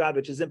infinity of God,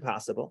 which is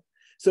impossible.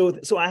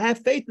 So I have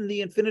faith in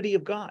the infinity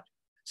of God.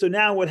 So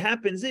now what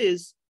happens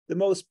is the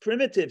most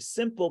primitive,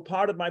 simple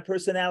part of my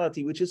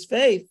personality, which is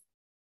faith,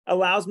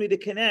 allows me to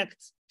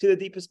connect to the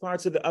deepest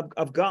parts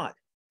of God.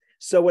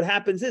 So what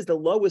happens is the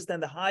lowest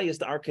and the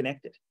highest are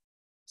connected.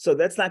 So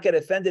let's not get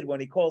offended when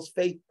he calls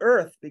faith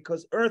earth,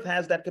 because earth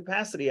has that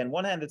capacity. On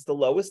one hand, it's the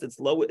lowest. It's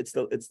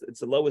the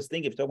lowest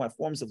thing. If you're talking about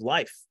forms of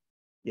life,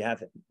 you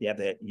have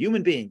the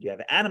human being, you have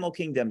the animal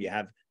kingdom, you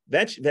have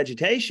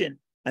vegetation,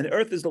 and the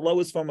earth is the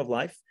lowest form of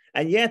life.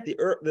 And yet the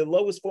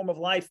lowest form of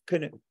life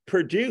can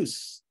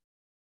produce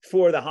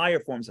for the higher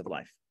forms of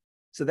life.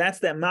 So that's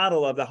that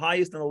model of the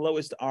highest and the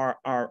lowest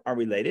are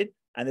related.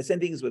 And the same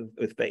thing is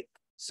with faith.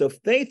 So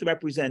faith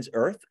represents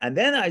earth. And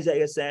then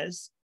Isaiah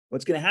says,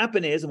 what's going to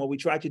happen is, and what we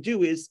try to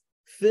do is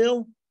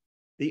fill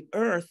the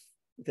earth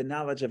with the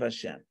knowledge of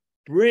Hashem,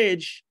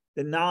 bridge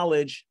the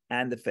knowledge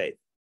and the faith,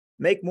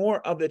 make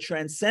more of the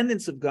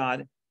transcendence of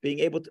God, being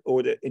able to,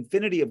 or the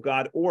infinity of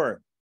God,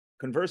 or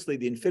conversely,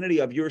 the infinity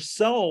of your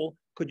soul.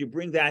 Could you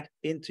bring that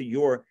into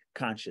your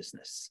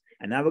consciousness?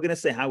 And now we're going to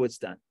say how it's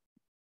done.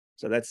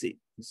 So let's see.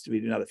 Let's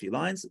read another few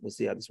lines. We'll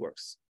see how this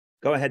works.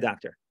 Go ahead,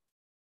 Doctor.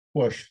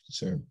 Wash,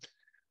 sir.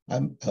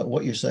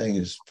 What you're saying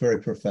is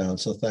very profound,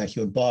 so thank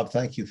you. And Bob,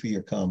 thank you for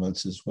your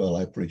comments as well.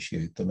 I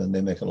appreciate them, and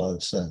they make a lot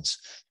of sense.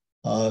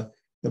 The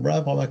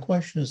Rabbi, my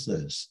question is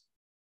this.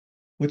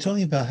 We're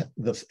talking about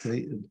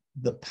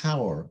the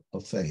power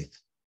of faith,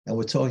 and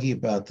we're talking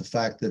about the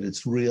fact that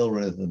it's real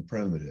rather than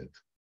primitive.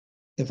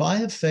 If I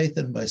have faith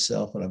in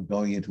myself and I'm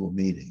going into a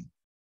meeting,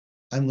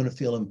 I'm going to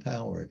feel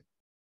empowered.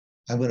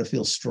 I'm going to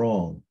feel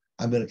strong.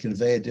 I'm going to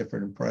convey a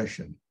different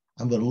impression.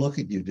 I'm going to look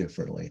at you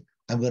differently.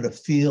 I'm going to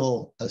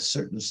feel a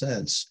certain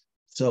sense.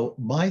 So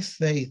my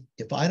faith,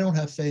 if I don't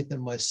have faith in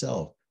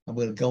myself, I'm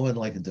going to go in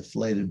like a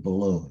deflated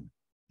balloon.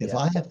 If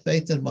I have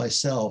faith in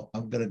myself,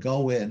 I'm going to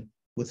go in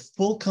with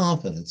full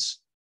confidence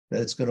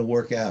that it's going to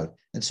work out.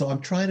 And so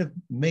I'm trying to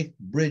make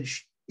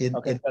bridge in.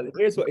 Okay,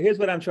 so here's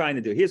what I'm trying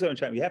to do. Here's what I'm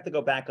trying. We have to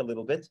go back a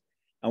little bit,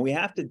 and we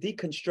have to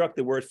deconstruct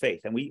the word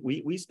faith. And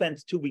we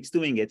spent 2 weeks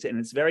doing it, and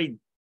it's very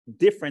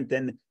different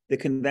than the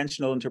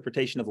conventional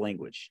interpretation of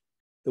language.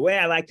 The way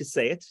I like to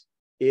say it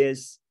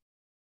is,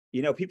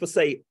 people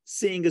say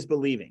seeing is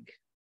believing.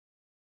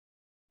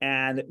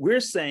 And we're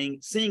saying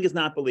seeing is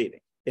not believing.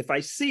 If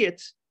I see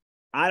it,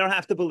 I don't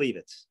have to believe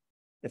it.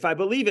 If I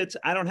believe it,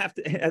 I don't have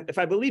to. If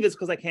I believe it's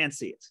because I can't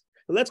see it.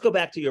 But let's go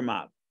back to your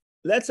mob.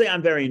 Let's say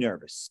I'm very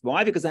nervous.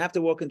 Why? Because I have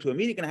to walk into a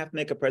meeting and I have to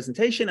make a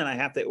presentation and I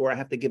have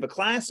to give a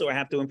class or I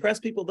have to impress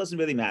people. It doesn't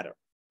really matter.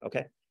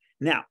 Okay.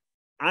 Now,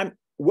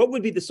 what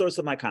would be the source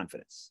of my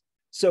confidence?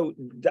 So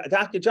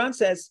Dr. John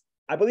says,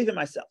 I believe in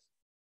myself.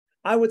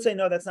 I would say,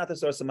 no, that's not the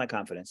source of my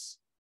confidence.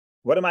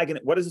 What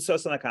is the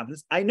source of my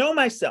confidence? I know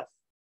myself.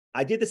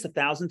 I did this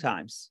 1,000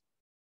 times.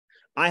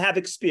 I have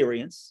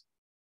experience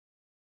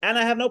and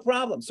I have no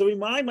problem. So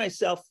remind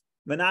myself,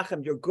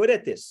 Menachem, you're good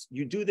at this.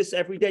 You do this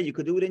every day. You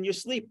could do it in your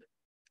sleep.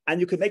 And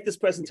you can make this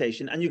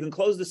presentation, and you can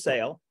close the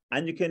sale,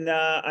 and you can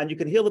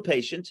heal the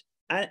patient,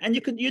 and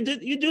you do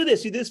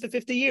this. You do this for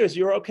 50 years.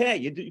 You're okay.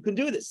 You can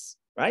do this,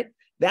 right?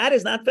 That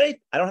is not faith.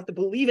 I don't have to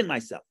believe in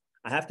myself.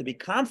 I have to be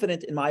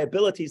confident in my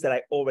abilities that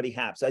I already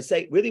have. So I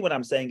say, really, what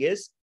I'm saying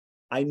is,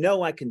 I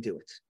know I can do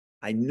it.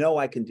 I know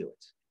I can do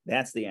it.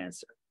 That's the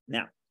answer.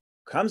 Now,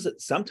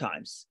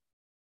 sometimes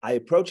I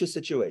approach a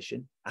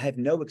situation I have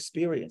no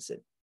experience in.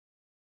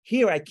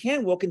 Here, I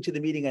can walk into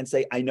the meeting and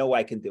say, I know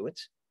I can do it,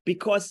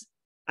 because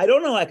I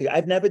don't know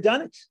I've never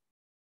done it.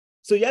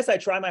 So yes, I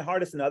try my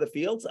hardest in other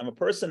fields. I'm a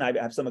person, I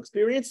have some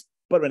experience,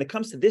 but when it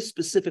comes to this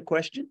specific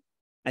question,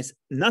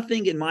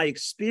 nothing in my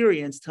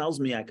experience tells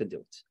me I could do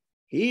it.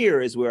 Here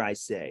is where I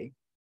say,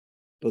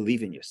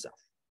 believe in yourself.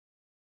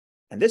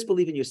 And this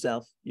believe in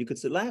yourself, you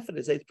could laugh at it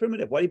and say it's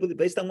primitive. Why do you believe?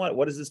 Based on what?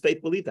 What does this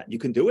faith believe that? You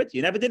can do it?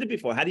 You never did it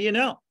before. How do you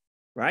know?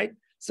 Right?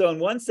 So in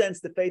one sense,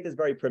 the faith is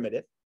very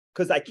primitive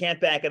because I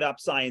can't back it up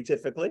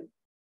scientifically.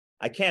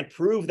 I can't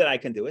prove that I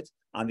can do it.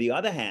 On the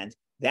other hand,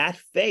 that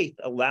faith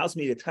allows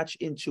me to touch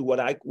into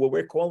what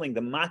we're calling the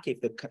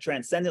makif, the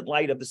transcendent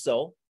light of the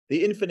soul,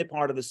 the infinite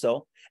part of the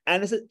soul.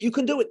 And you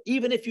can do it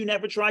even if you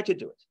never try to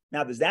do it.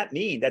 Now, does that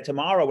mean that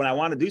tomorrow when I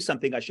want to do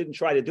something, I shouldn't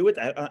try to do it?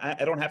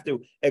 I don't have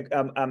to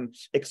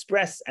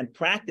express and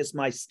practice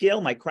my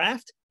skill, my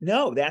craft?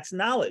 No, that's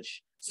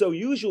knowledge. So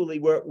usually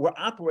we're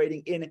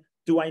operating in,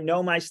 do I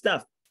know my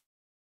stuff?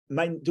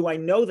 Do I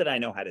know that I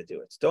know how to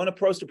do it? Don't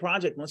approach the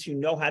project unless you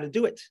know how to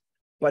do it.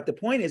 But the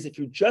point is, if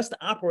you're just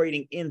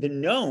operating in the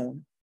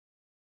known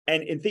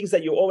and in things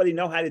that you already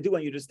know how to do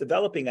and you're just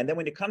developing, and then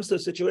when it comes to a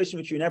situation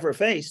which you never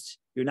faced,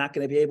 you're not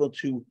going to be able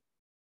to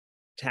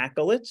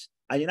tackle it,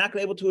 and you're not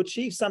going to be able to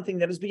achieve something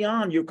that is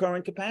beyond your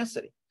current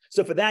capacity.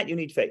 So for that, you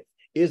need faith.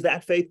 Is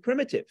that faith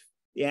primitive?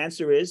 The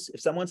answer is,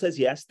 if someone says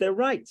yes, they're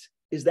right.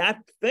 Is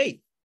that faith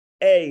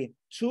a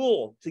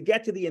tool to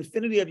get to the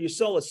infinity of your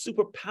soul, a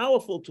super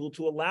powerful tool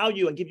to allow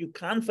you and give you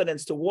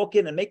confidence to walk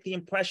in and make the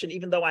impression,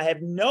 even though I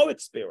have no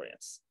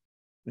experience?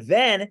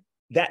 Then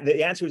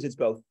the answer is it's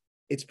both.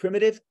 It's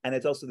primitive and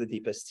it's also the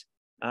deepest.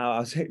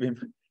 I'll say,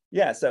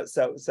 yeah. So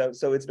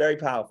it's very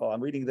powerful.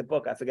 I'm reading the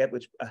book. I forget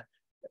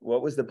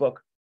what was the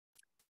book?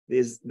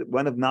 There's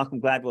one of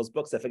Malcolm Gladwell's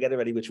books. I forget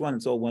already which one.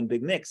 It's all one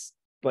big mix.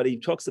 But he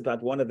talks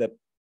about one of the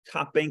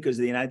top bankers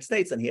of the United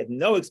States, and he had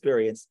no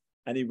experience.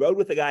 And he rode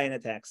with a guy in a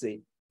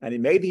taxi, and he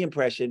made the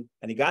impression,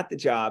 and he got the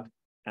job.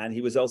 And he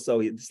was also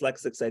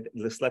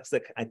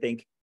dyslexic, I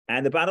think.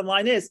 And the bottom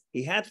line is,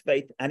 he had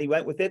faith, and he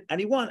went with it, and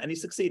he won, and he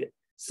succeeded.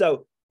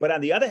 So, but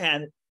on the other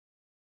hand,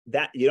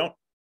 that you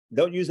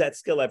don't use that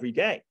skill every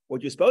day.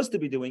 What you're supposed to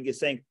be doing is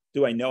saying,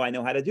 do I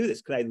know how to do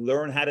this? Can I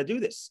learn how to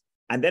do this?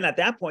 And then at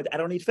that point, I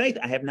don't need faith.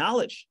 I have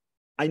knowledge.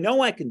 I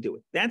know I can do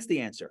it. That's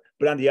the answer.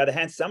 But on the other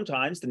hand,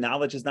 sometimes the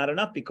knowledge is not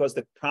enough because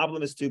the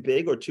problem is too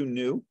big or too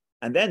new.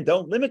 And then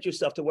don't limit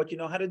yourself to what you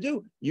know how to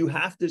do. You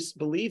have to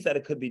believe that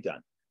it could be done.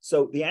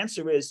 So the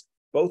answer is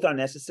both are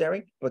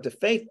necessary, but the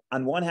faith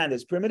on one hand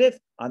is primitive.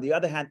 On the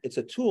other hand, it's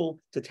a tool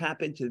to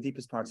tap into the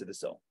deepest parts of the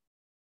soul.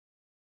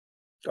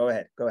 Go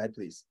ahead,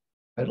 please.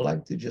 I'd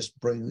like to just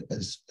bring,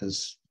 as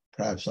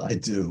perhaps I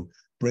do,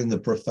 bring the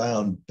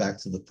profound back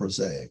to the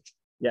prosaic.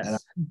 Yes. And I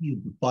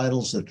think the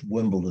finals at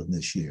Wimbledon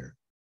this year.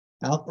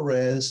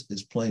 Alcaraz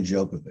is playing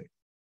Djokovic.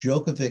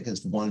 Djokovic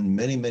has won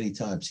many, many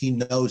times. He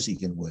knows he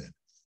can win.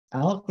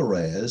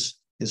 Alcaraz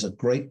is a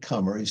great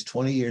comer. He's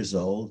 20 years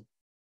old.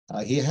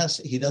 He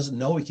doesn't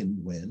know he can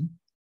win.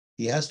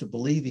 He has to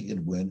believe he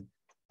can win.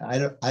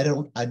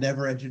 I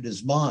never entered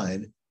his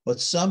mind,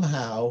 but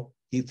somehow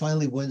he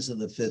finally wins in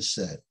the fifth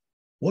set.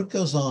 What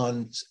goes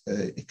on,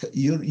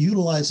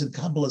 utilizing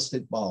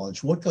Kabbalistic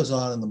knowledge, what goes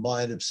on in the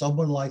mind of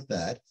someone like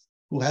that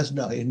who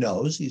he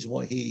knows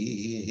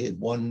he had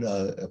won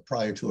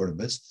prior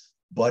tournaments,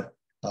 but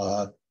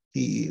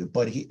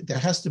it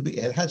has to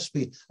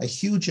be a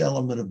huge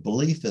element of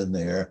belief in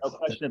there. No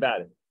question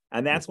about it.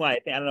 And that's why I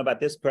don't know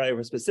about this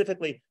player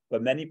specifically,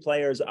 but many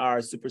players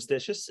are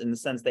superstitious in the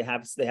sense they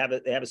have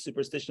a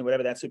superstition,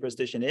 whatever that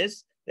superstition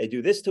is. They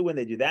do this to win,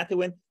 they do that to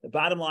win. The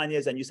bottom line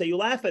is, and you say you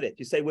laugh at it.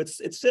 You say, well,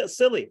 it's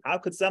silly. How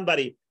could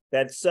somebody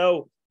that's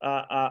so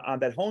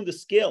that honed the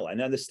skill and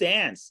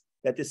understands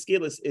that the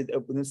skill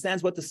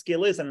understands what the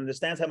skill is and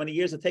understands how many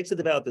years it takes to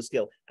develop the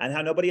skill and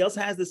how nobody else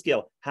has the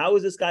skill. How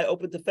is this guy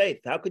open to faith?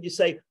 How could you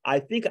say, I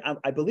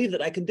believe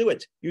that I can do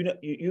it?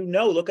 You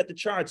know, look at the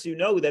charts. You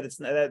know that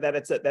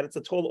it's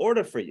a tall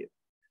order for you.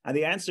 And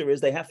the answer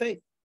is they have faith.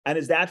 And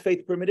is that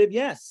faith primitive?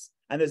 Yes.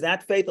 And does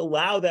that faith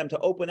allow them to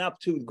open up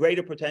to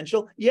greater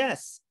potential?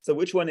 Yes. So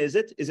which one is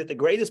it? Is it the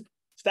greatest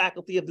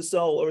faculty of the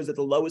soul, or is it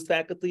the lowest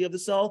faculty of the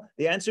soul?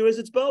 The answer is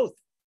it's both,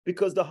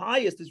 because the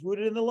highest is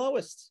rooted in the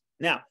lowest.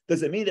 Now,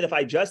 does it mean that if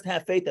I just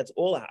have faith, that's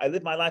all I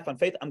live my life on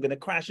faith, I'm going to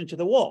crash into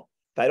the wall?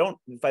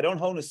 If I don't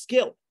hone a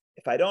skill,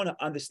 if I don't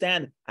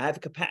understand, I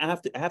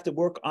have to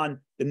work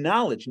on the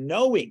knowledge,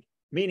 knowing,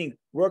 meaning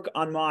work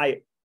on my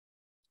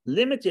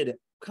limited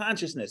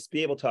consciousness,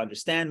 be able to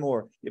understand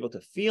more, be able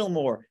to feel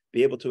more,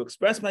 be able to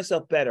express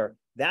myself better.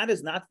 That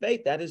is not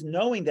faith. That is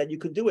knowing that you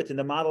can do it. In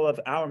the model of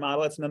our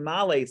model, it's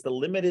memale. It's the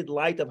limited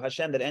light of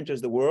Hashem that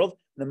enters the world.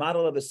 In the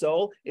model of the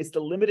soul, it's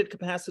the limited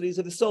capacities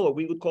of the soul, what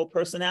we would call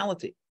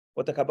personality.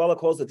 What the Kabbalah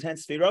calls the 10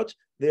 sfirot,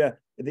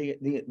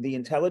 the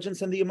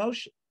intelligence and the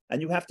emotion.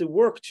 And you have to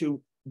work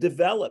to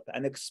develop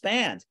and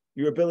expand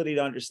your ability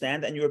to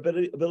understand and your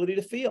ability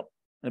to feel.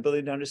 An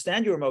ability to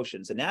understand your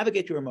emotions and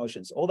navigate your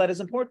emotions. All that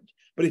is important.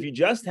 But if you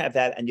just have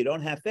that and you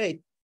don't have faith,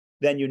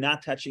 then you're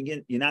not tapping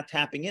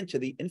into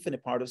the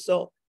infinite part of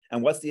soul.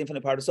 And what's the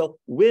infinite part of soul?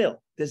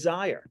 Will,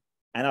 desire.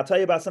 And I'll tell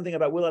you about something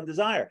about will and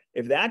desire.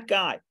 If that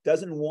guy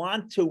doesn't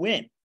want to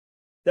win,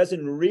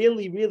 doesn't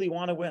really, really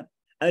want to win,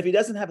 and if he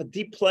doesn't have a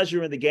deep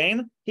pleasure in the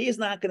game, he is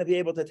not going to be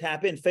able to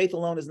tap in. Faith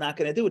alone is not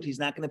going to do it. He's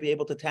not going to be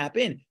able to tap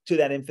in to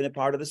that infinite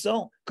part of the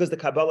soul, because the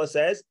Kabbalah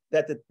says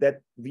that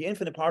the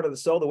infinite part of the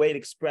soul, the way it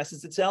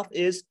expresses itself,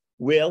 is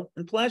will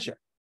and pleasure.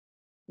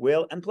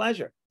 Will and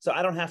pleasure. So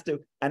I don't have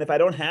to, and if I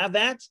don't have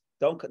that,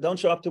 don't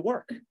show up to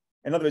work.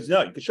 In other words,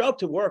 no, you can show up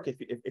to work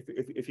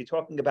if you're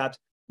talking about,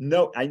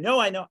 no, I know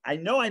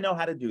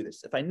how to do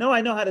this. If I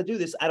know how to do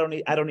this, I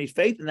don't need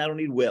faith and I don't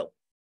need will.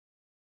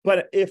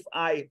 But if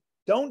I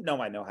don't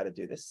know I know how to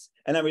do this,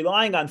 and I'm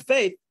relying on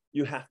faith,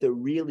 you have to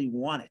really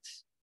want it.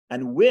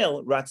 And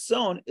will,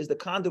 ratzon, is the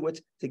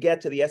conduit to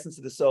get to the essence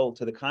of the soul,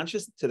 to the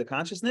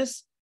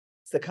consciousness.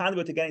 It's the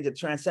conduit to getting to the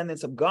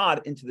transcendence of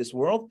God into this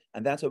world,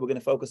 and that's what we're going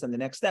to focus on the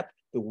next step.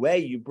 The way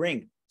you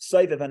bring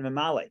soivev and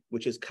memale,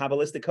 which is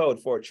Kabbalistic code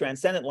for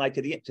transcendent light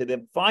to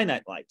the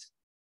finite light.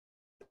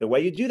 The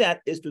way you do that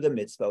is through the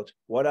mitzvot.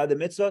 What are the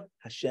mitzvot?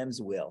 Hashem's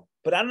will.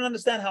 But I don't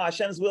understand how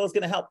Hashem's will is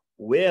going to help.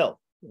 Will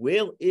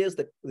is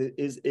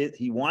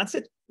he wants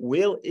it.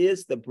 Will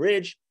is the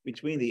bridge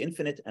between the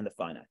infinite and the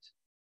finite.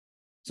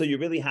 So you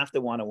really have to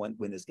want to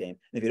win this game.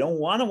 And if you don't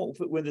want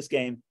to win this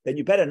game, then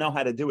you better know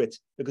how to do it.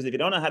 Because if you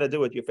don't know how to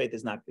do it, the faith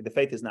is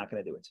not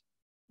going to do it.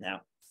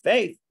 Now,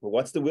 faith, well,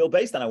 what's the will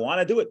based on? I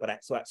want to do it, but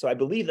so I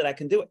believe that I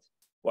can do it.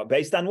 Well,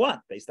 based on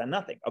what? Based on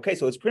nothing. Okay,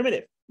 so it's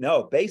primitive.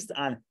 No, based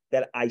on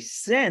that I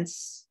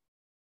sense,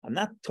 I'm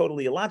not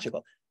totally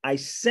illogical. I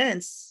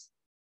sense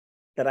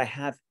that I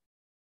have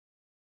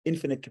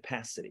infinite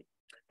capacity.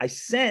 I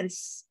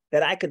sense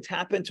that I can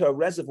tap into a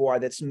reservoir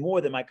that's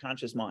more than my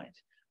conscious mind.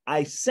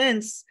 I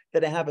sense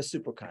that I have a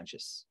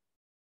superconscious.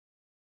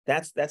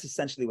 That's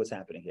essentially what's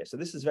happening here. So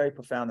this is very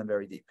profound and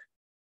very deep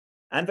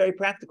and very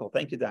practical.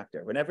 Thank you,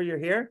 doctor. Whenever you're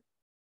here,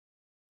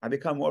 I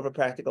become more of a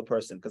practical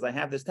person because I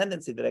have this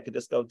tendency that I could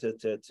just go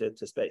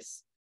to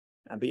space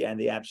and be in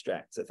the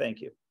abstract. So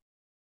thank you.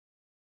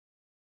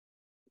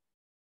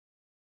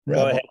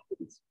 Rabbi, go ahead.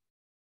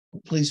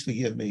 Please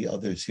forgive me,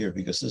 others here,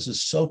 because this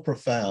is so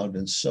profound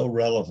and so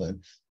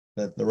relevant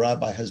that the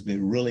rabbi has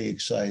been really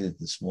excited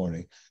this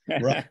morning.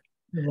 Rabbi,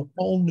 a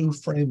whole new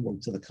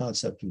framework to the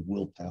concept of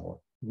willpower.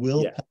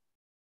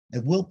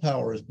 And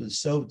willpower has been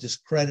so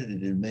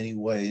discredited in many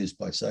ways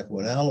by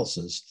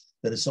psychoanalysis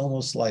that it's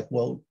almost like,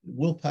 well,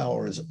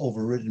 willpower is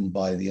overridden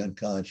by the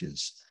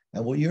unconscious.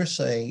 And what you're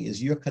saying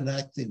is you're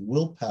connecting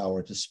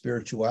willpower to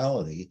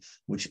spirituality,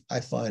 which I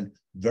find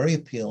very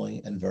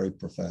appealing and very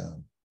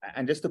profound.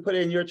 And just to put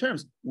it in your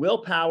terms,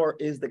 willpower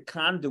is the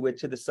conduit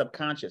to the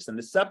subconscious. And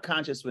the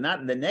subconscious, well,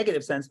 not in the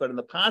negative sense, but in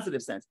the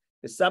positive sense.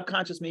 The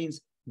subconscious means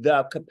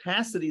the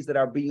capacities that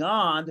are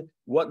beyond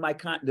what my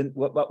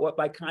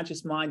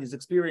conscious mind is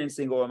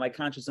experiencing or what my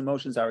conscious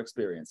emotions are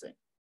experiencing.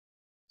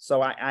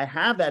 So I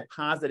have that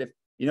positive,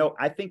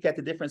 I think that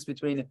the difference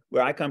between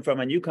where I come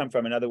from and you come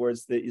from, in other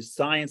words, the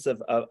science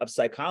of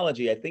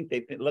psychology, I think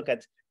they look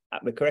at,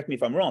 correct me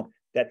if I'm wrong,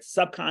 that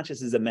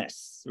subconscious is a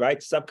mess,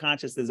 right?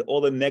 Subconscious is all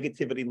the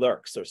negativity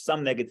lurks, or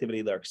some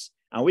negativity lurks.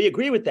 And we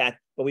agree with that,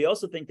 but we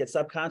also think that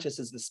subconscious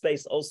is the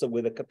space also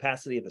where the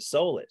capacity of the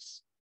soul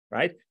is,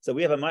 right? So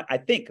we have I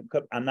think,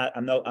 I'm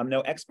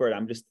no expert,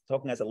 I'm just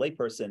talking as a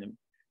layperson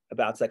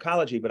about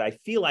psychology, but I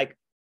feel like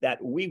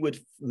that we would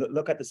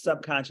look at the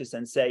subconscious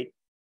and say,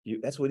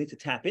 that's what we need to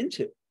tap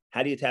into.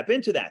 How do you tap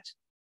into that?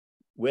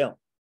 Will.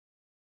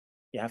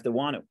 You have to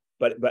want to,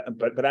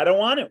 but I don't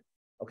want to.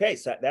 Okay,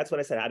 so that's what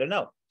I said. I don't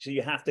know. So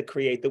you have to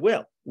create the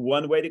will.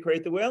 One way to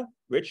create the will,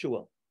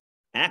 ritual,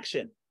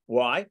 action.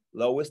 Why?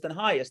 Lowest and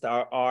highest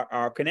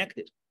are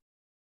connected.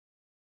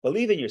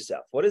 Believe in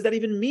yourself. What does that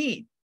even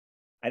mean?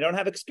 I don't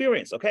have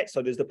experience. Okay,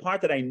 so there's the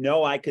part that I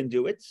know I can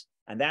do it,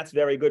 and that's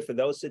very good for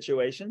those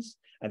situations.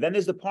 And then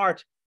there's the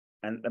part,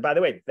 and by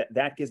the way,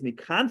 that gives me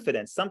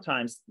confidence.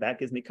 Sometimes that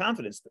gives me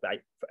confidence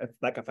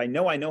that if I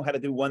know how to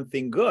do one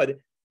thing good,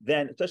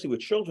 then especially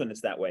with children,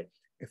 it's that way.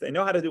 If they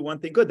know how to do one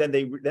thing good, then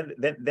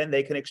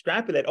they can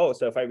extrapolate. Oh,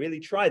 so if I really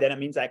try, then it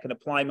means I can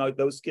apply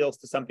those skills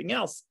to something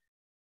else,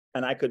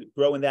 and I could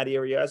grow in that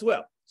area as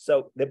well.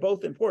 So they're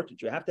both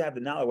important. You have to have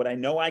the knowledge, what I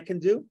know I can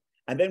do,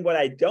 and then what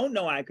I don't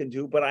know I can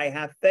do, but I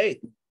have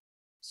faith.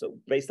 So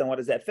based on what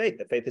is that faith?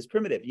 The faith is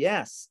primitive,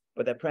 yes,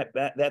 but that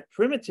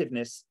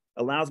primitiveness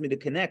allows me to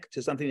connect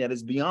to something that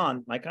is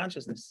beyond my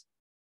consciousness.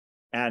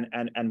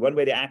 And one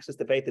way to access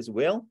the faith is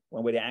will.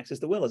 One way to access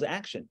the will is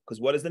action.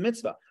 Because what is the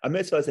mitzvah? A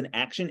mitzvah is an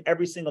action.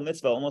 Every single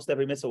mitzvah, almost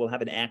every mitzvah will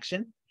have an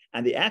action.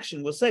 And the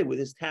action will say, well,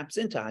 this taps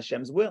into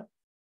Hashem's will.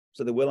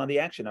 So the will and the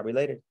action are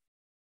related.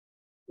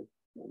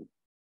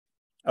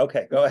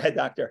 Okay, go ahead,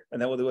 doctor.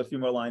 And then we'll do a few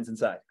more lines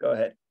inside. Go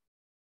ahead.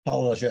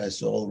 Apologize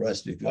to all the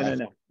rest of you.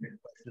 No.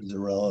 Questions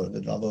are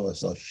relevant,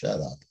 otherwise I'll shut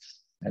up.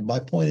 And my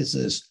point is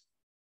this.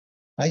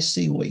 I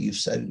see what you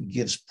said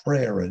gives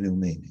prayer a new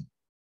meaning.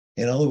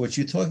 In other words,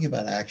 you're talking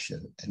about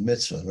action and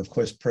mitzvah, and of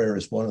course, prayer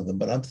is one of them.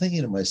 But I'm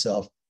thinking to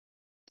myself,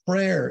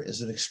 prayer is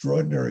an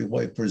extraordinary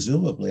way,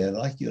 presumably, I'd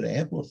like you to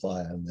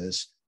amplify on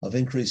this, of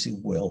increasing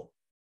will.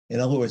 In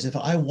other words, if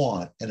I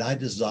want and I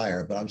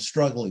desire, but I'm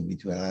struggling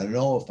between, I don't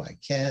know if I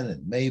can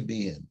and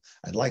maybe, and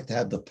I'd like to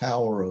have the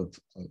power of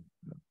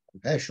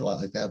Heschel,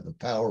 I'd like to have the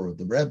power of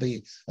the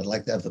Rebbe, I'd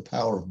like to have the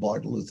power of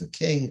Martin Luther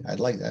King, I'd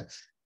like that.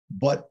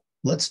 But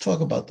let's talk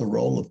about the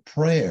role of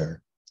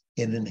prayer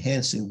in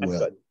enhancing will.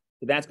 Good.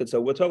 That's good. So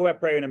we'll talk about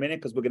prayer in a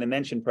minute because we're going to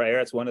mention prayer.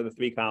 It's one of the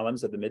 3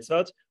 columns of the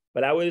mitzvot.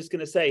 But I was just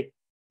going to say,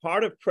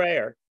 part of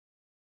prayer,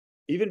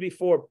 even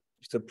before,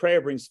 so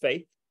prayer brings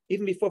faith,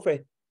 even before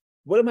faith,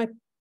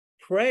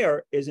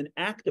 prayer is an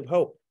act of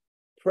hope.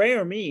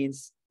 Prayer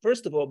means,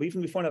 first of all,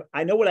 even before,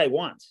 I know what I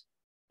want.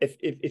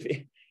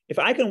 If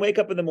I can wake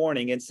up in the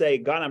morning and say,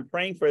 God, I'm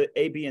praying for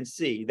A, B, and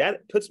C,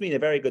 that puts me in a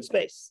very good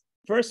space.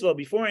 First of all,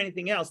 before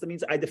anything else, that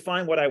means I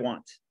define what I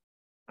want.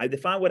 I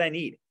define what I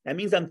need. That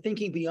means I'm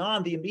thinking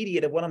beyond the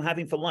immediate of what I'm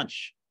having for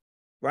lunch,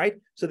 right?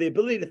 So the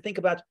ability to think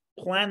about,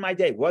 plan my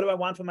day. What do I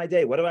want from my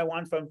day? What do I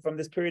want from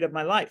this period of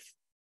my life?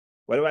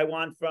 What do I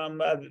want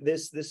from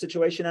this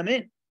situation I'm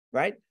in,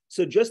 right?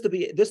 So just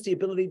the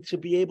ability to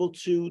be able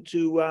to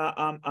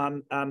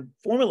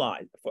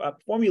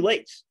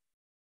formulate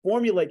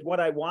what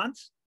I want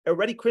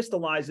already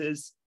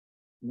crystallizes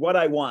what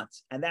I want,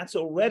 and that's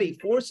already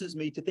forces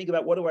me to think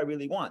about what do I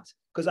really want,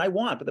 because I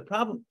want. But the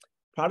problem.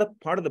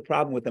 Part of the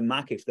problem with the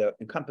makif, the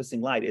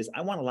encompassing light, is I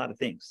want a lot of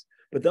things.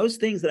 But those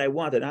things that I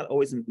want are not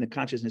always in the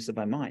consciousness of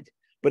my mind.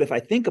 But if I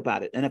think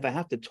about it, and if I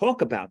have to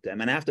talk about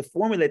them, and I have to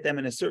formulate them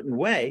in a certain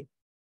way,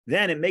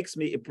 then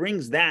it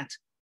brings that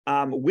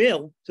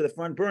will to the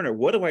front burner.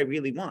 What do I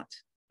really want?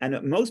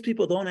 And most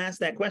people don't ask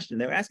that question.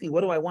 They're asking,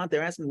 what do I want?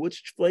 They're asking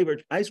which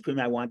flavored ice cream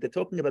I want. They're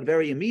talking about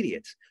very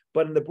immediate.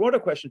 But in the broader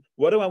question,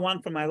 what do I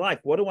want from my life?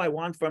 What do I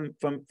want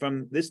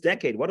from this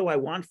decade? What do I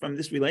want from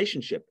this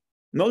relationship?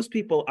 Most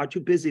people are too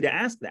busy to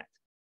ask that.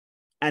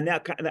 And now,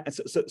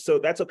 so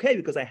that's okay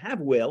because I have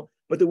will,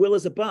 but the will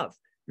is above.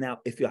 Now,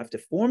 if you have to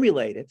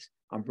formulate it,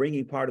 I'm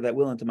bringing part of that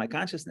will into my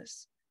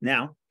consciousness.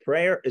 Now,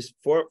 prayer is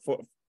for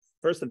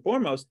first and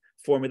foremost,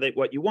 formulate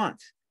what you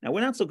want. Now,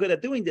 we're not so good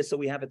at doing this, so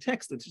we have a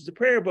text, which is a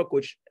prayer book,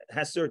 which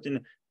has certain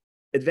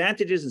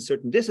advantages and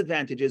certain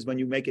disadvantages when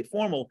you make it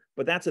formal,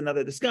 but that's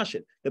another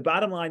discussion. The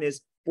bottom line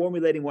is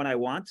formulating what I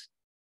want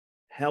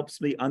helps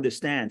me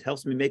understand,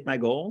 helps me make my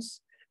goals,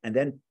 and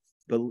then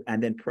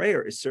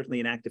prayer is certainly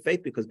an act of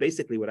faith, because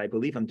basically what I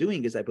believe I'm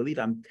doing is I believe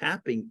I'm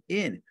tapping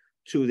in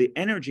to the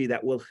energy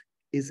that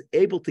is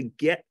able to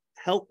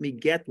help me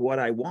get what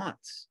I want.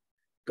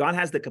 God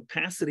has the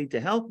capacity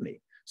to help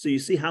me. So you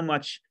see how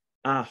much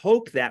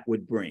hope that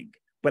would bring.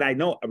 But I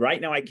know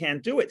right now I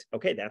can't do it.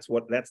 Okay, that's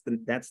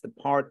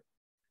the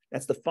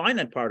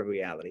finite part of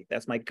reality.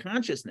 That's my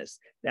consciousness.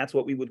 That's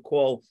what we would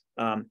call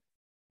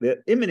the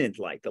immanent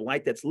light, the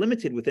light that's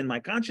limited within my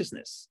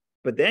consciousness.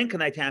 But then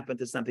can I tap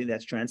into something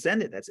that's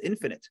transcendent, that's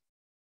infinite?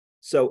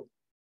 So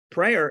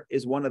prayer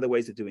is one of the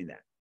ways of doing that.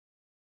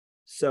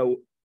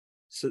 So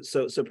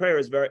prayer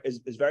is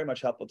very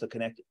much helpful to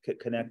connect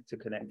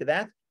to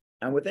that.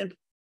 And within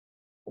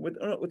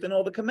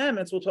all the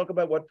commandments, we'll talk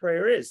about what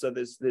prayer is. So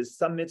there's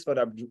some mitzvot,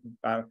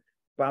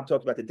 Bob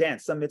talked about the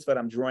dance, some mitzvot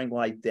I'm drawing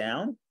light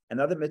down,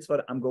 another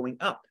mitzvot I'm going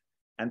up.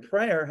 And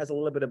prayer has a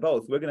little bit of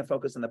both. We're going to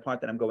focus on the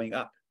part that I'm going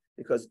up,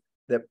 because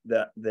the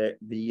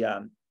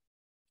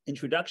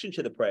introduction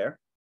to the prayer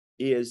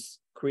is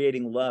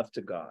creating love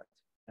to God.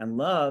 And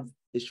love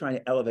is trying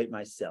to elevate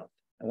myself.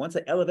 And once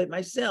I elevate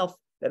myself,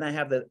 then I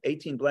have the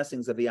 18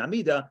 blessings of the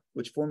Amida,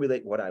 which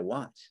formulate what I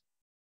want.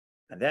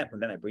 And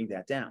then I bring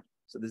that down.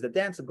 So there's the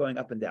dance of going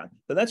up and down.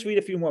 So let's read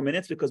a few more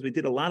minutes, because we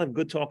did a lot of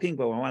good talking,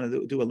 but I want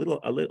to do a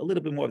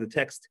little bit more of the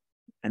text.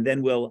 And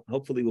then we'll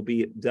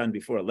be done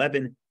before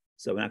 11.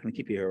 So we're not going to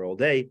keep you here all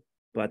day,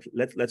 but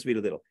let's read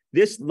a little.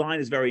 This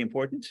line is very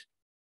important.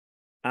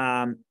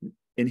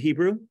 in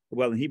Hebrew,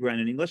 well, in Hebrew and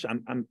in English,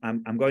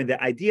 I'm going.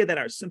 The idea that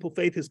our simple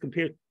faith is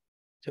compared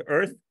to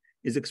earth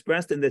is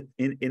expressed in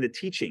the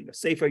teaching of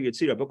Sefer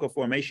Yetzirah, Book of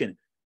Formation,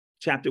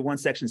 chapter 1,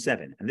 section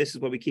 7. And this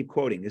is what we keep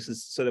quoting. This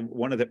is sort of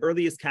one of the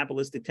earliest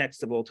Kabbalistic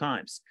texts of all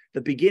times.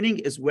 The beginning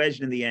is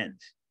wedged in the end,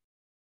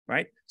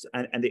 right? So,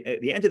 and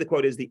the end of the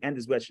quote is, the end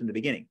is wedged in the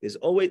beginning. There's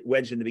always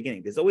wedged in the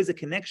beginning. There's always a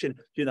connection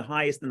between the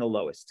highest and the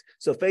lowest.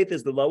 So faith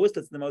is the lowest.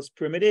 It's the most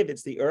primitive.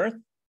 It's the earth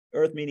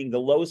meaning the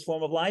lowest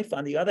form of life.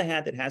 On the other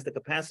hand, it has the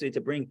capacity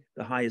to bring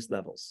the highest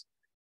levels.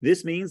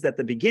 This means that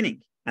the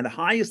beginning and the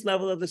highest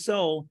level of the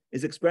soul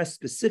is expressed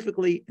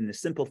specifically in the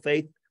simple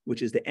faith,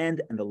 which is the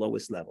end and the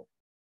lowest level.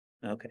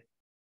 Okay,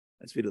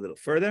 let's read a little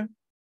further.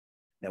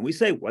 Then we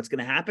say, what's going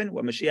to happen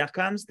when Mashiach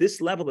comes?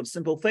 This level of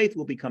simple faith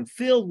will become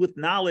filled with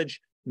knowledge,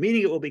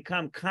 meaning it will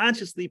become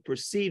consciously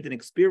perceived and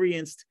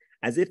experienced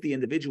as if the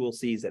individual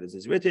sees that as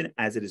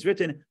it is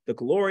written, the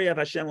glory of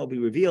Hashem will be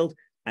revealed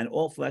and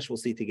all flesh will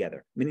see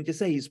together. Meaning to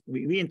say, he's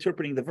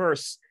reinterpreting the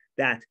verse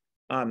that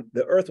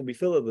the earth will be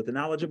filled with the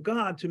knowledge of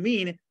God to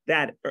mean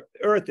that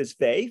earth is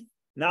faith,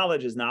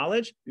 knowledge is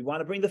knowledge. We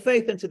want to bring the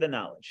faith into the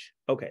knowledge.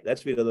 Okay,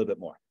 let's read a little bit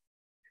more.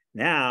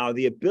 Now,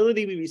 the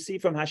ability we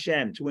receive from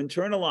Hashem to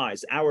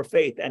internalize our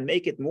faith and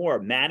make it more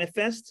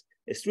manifest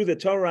is through the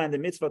Torah and the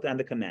mitzvot and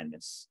the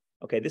commandments.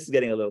 Okay, this is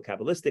getting a little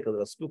Kabbalistic, a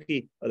little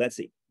spooky. But let's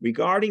see.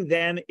 Regarding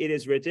them, it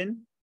is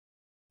written,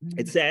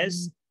 it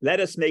says, let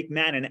us make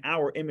man in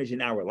our image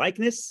and our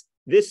likeness.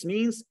 This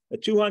means the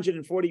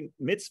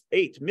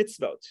 248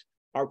 mitzvot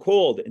are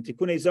called in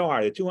Tikkunei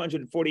Zohar, the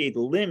 248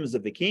 limbs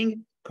of the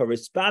king,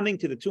 corresponding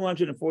to the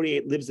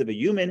 248 limbs of a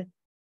human.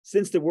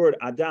 Since the word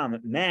Adam,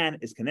 man,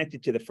 is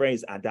connected to the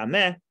phrase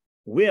Adameh,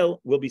 will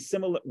be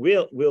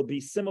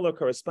similar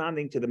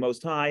corresponding to the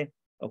Most High.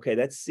 Okay,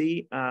 let's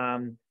see.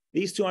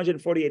 These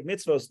 248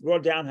 mitzvos draw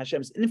down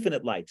Hashem's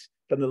infinite light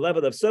from the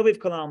level of Soviv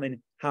Kalalmin,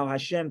 how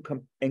Hashem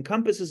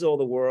encompasses all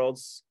the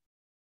worlds.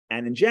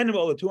 And in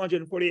general, the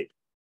 248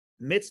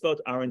 mitzvot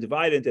are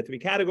divided into three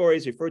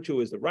categories, referred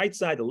to as the right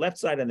side, the left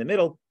side, and the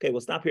middle. Okay, we'll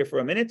stop here for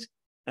a minute,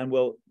 and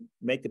we'll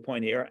make the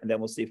point here, and then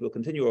we'll see if we'll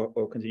continue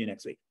or continue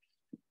next week.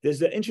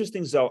 There's an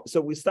interesting so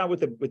we start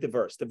with the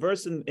verse. The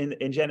verse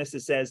in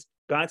Genesis says,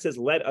 God says,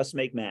 let us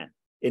make man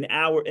in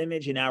our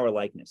image, in our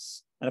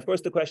likeness. And of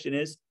course, the question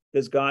is,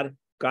 does God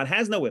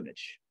has no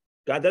image.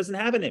 God doesn't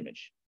have an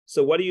image.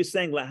 So what are you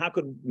saying? How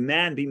could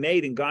man be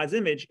made in God's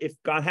image if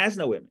God has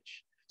no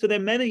image? So there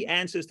are many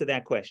answers to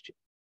that question.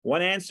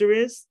 One answer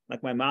is,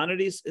 like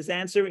Maimonides'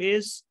 answer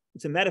is,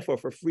 it's a metaphor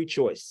for free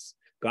choice.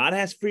 God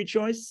has free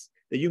choice.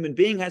 The human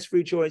being has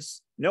free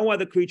choice. No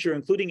other creature,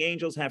 including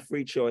angels, have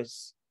free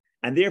choice.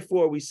 And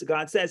therefore,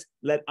 God says,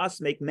 let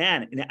us make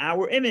man in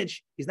our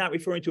image. He's not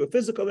referring to a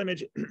physical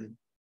image.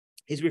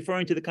 He's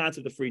referring to the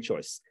concept of free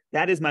choice.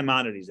 That is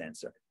Maimonides'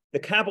 answer. The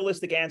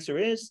Kabbalistic answer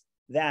is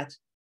that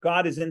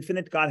God is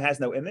infinite. God has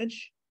no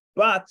image.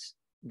 But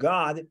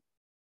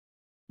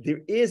there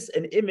is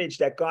an image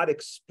that God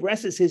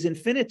expresses his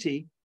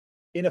infinity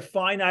in a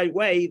finite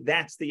way.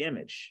 That's the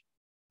image.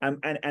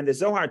 And the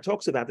Zohar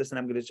talks about this, and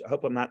I'm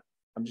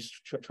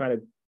just trying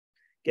to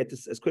get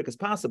this as quick as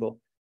possible.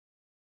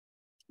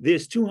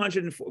 There's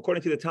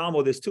according to the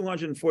Talmud, there's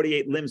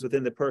 248 limbs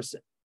within the person.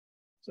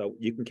 So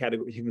you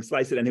can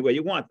slice it any way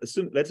you want.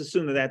 Let's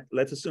assume that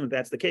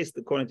that's the case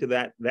according to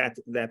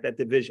that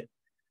division.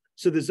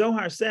 So the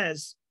Zohar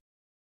says,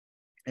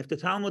 if the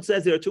Talmud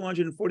says there are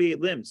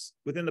 248 limbs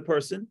within the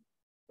person,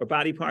 or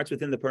body parts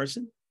within the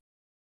person,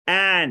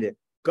 and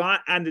the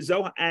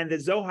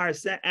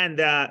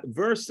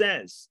verse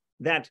says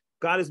that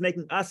God is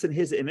making us in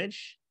his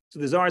image. So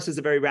the Zohar says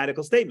a very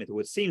radical statement.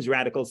 What seems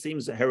radical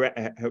seems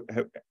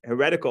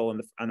heretical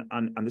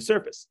on the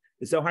surface.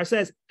 The Zohar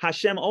says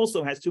Hashem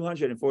also has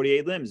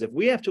 248 limbs. If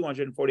we have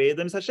 248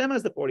 limbs, Hashem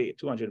has the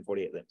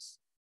 248 limbs.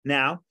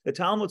 Now, the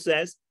Talmud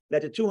says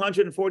that the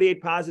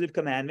 248 positive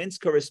commandments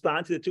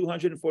correspond to the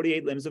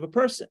 248 limbs of a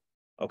person.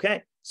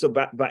 Okay, so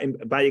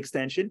by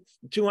extension,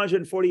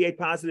 248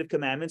 positive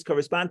commandments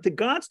correspond to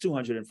God's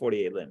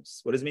 248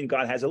 limbs. What does it mean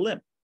God has a limb?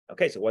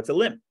 Okay, so what's a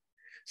limb?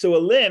 So a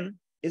limb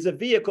is a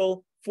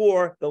vehicle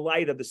for the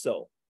light of the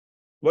soul.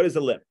 What is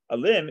a limb? A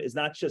limb is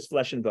not just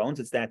flesh and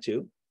bones, it's that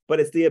too, but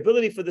it's the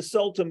ability for the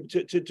soul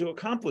to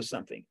accomplish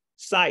something.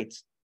 Sight,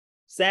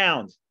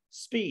 sound,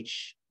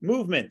 speech,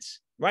 movement,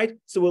 right?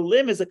 So a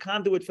limb is a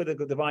conduit for the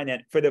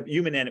divine, for the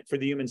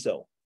human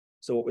soul.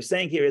 So what we're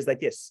saying here is like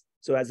this.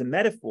 So as a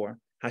metaphor,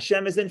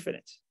 Hashem is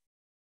infinite.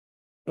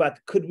 But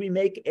could we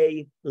make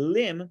a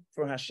limb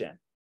for Hashem?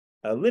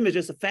 A limb is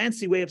just a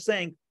fancy way of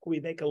saying, could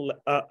we make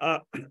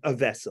a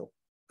vessel?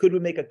 Could we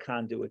make a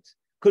conduit?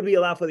 Could we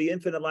allow for the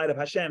infinite light of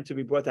Hashem to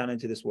be brought down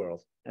into this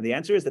world? And the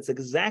answer is that's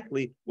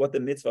exactly what the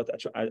mitzvot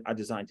are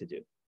designed to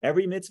do.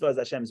 Every mitzvah is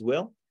Hashem's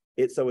will.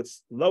 So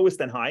it's lowest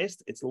and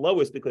highest. It's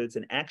lowest because it's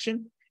an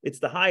action. It's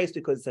the highest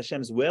because it's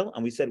Hashem's will.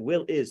 And we said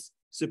will is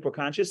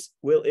superconscious.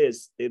 Will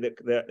is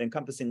the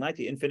encompassing light,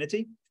 the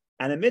infinity.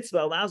 And a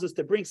mitzvah allows us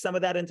to bring some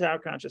of that into our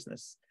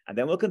consciousness. And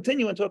then we'll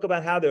continue and talk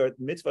about how the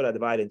mitzvot are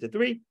divided into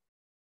three.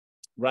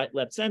 Right,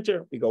 left,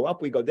 center. We go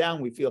up, we go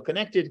down, we feel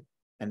connected.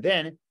 And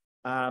then,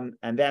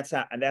 and that's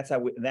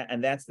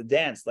the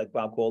dance, like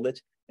Bob called it.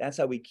 That's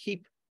how we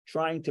keep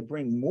trying to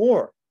bring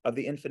more of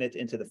the infinite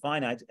into the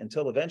finite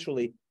until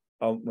eventually,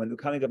 when the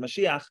coming of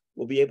Mashiach,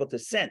 we'll be able to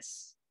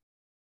sense.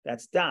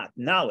 That's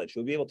knowledge.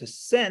 We'll be able to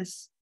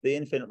sense the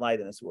infinite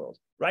light in this world.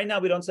 Right now,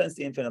 we don't sense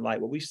the infinite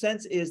light. What we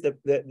sense is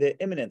the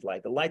imminent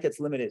light, the light that's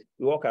limited.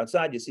 You walk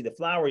outside, you see the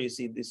flower, you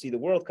see the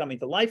world coming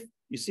to life,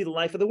 you see the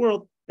life of the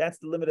world. That's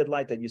the limited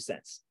light that you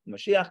sense. When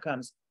Mashiach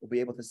comes, we'll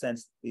be able to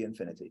sense the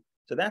infinity.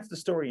 So that's the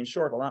story in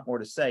short. A lot more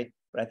to say,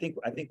 but I think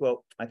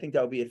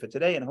that'll be it for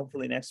today, and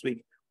hopefully next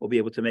week we'll be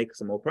able to make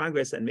some more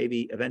progress and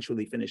maybe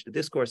eventually finish the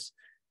discourse.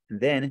 And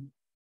then,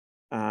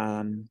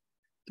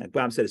 like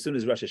Bob said, as soon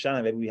as Rosh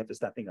Hashanah, maybe we have to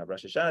start thinking of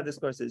Rosh Hashanah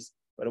discourses,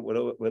 but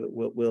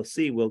we'll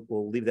see.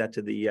 We'll leave that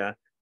to the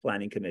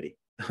planning committee.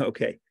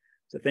 Okay.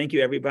 So thank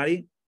you,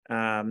 everybody.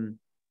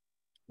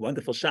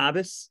 Wonderful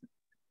Shabbos.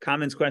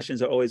 Comments,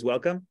 questions are always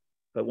welcome,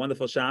 but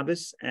wonderful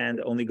Shabbos and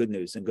only good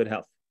news and good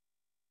health.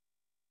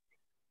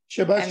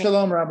 Shabbat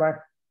Shalom, Rabbi.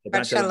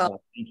 Shabbat Shalom.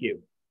 Thank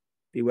you.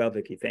 Be well,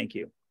 Vicky. Thank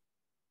you.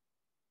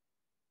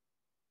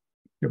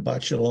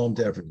 Shabbat Shalom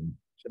to everyone.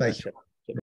 Thank you.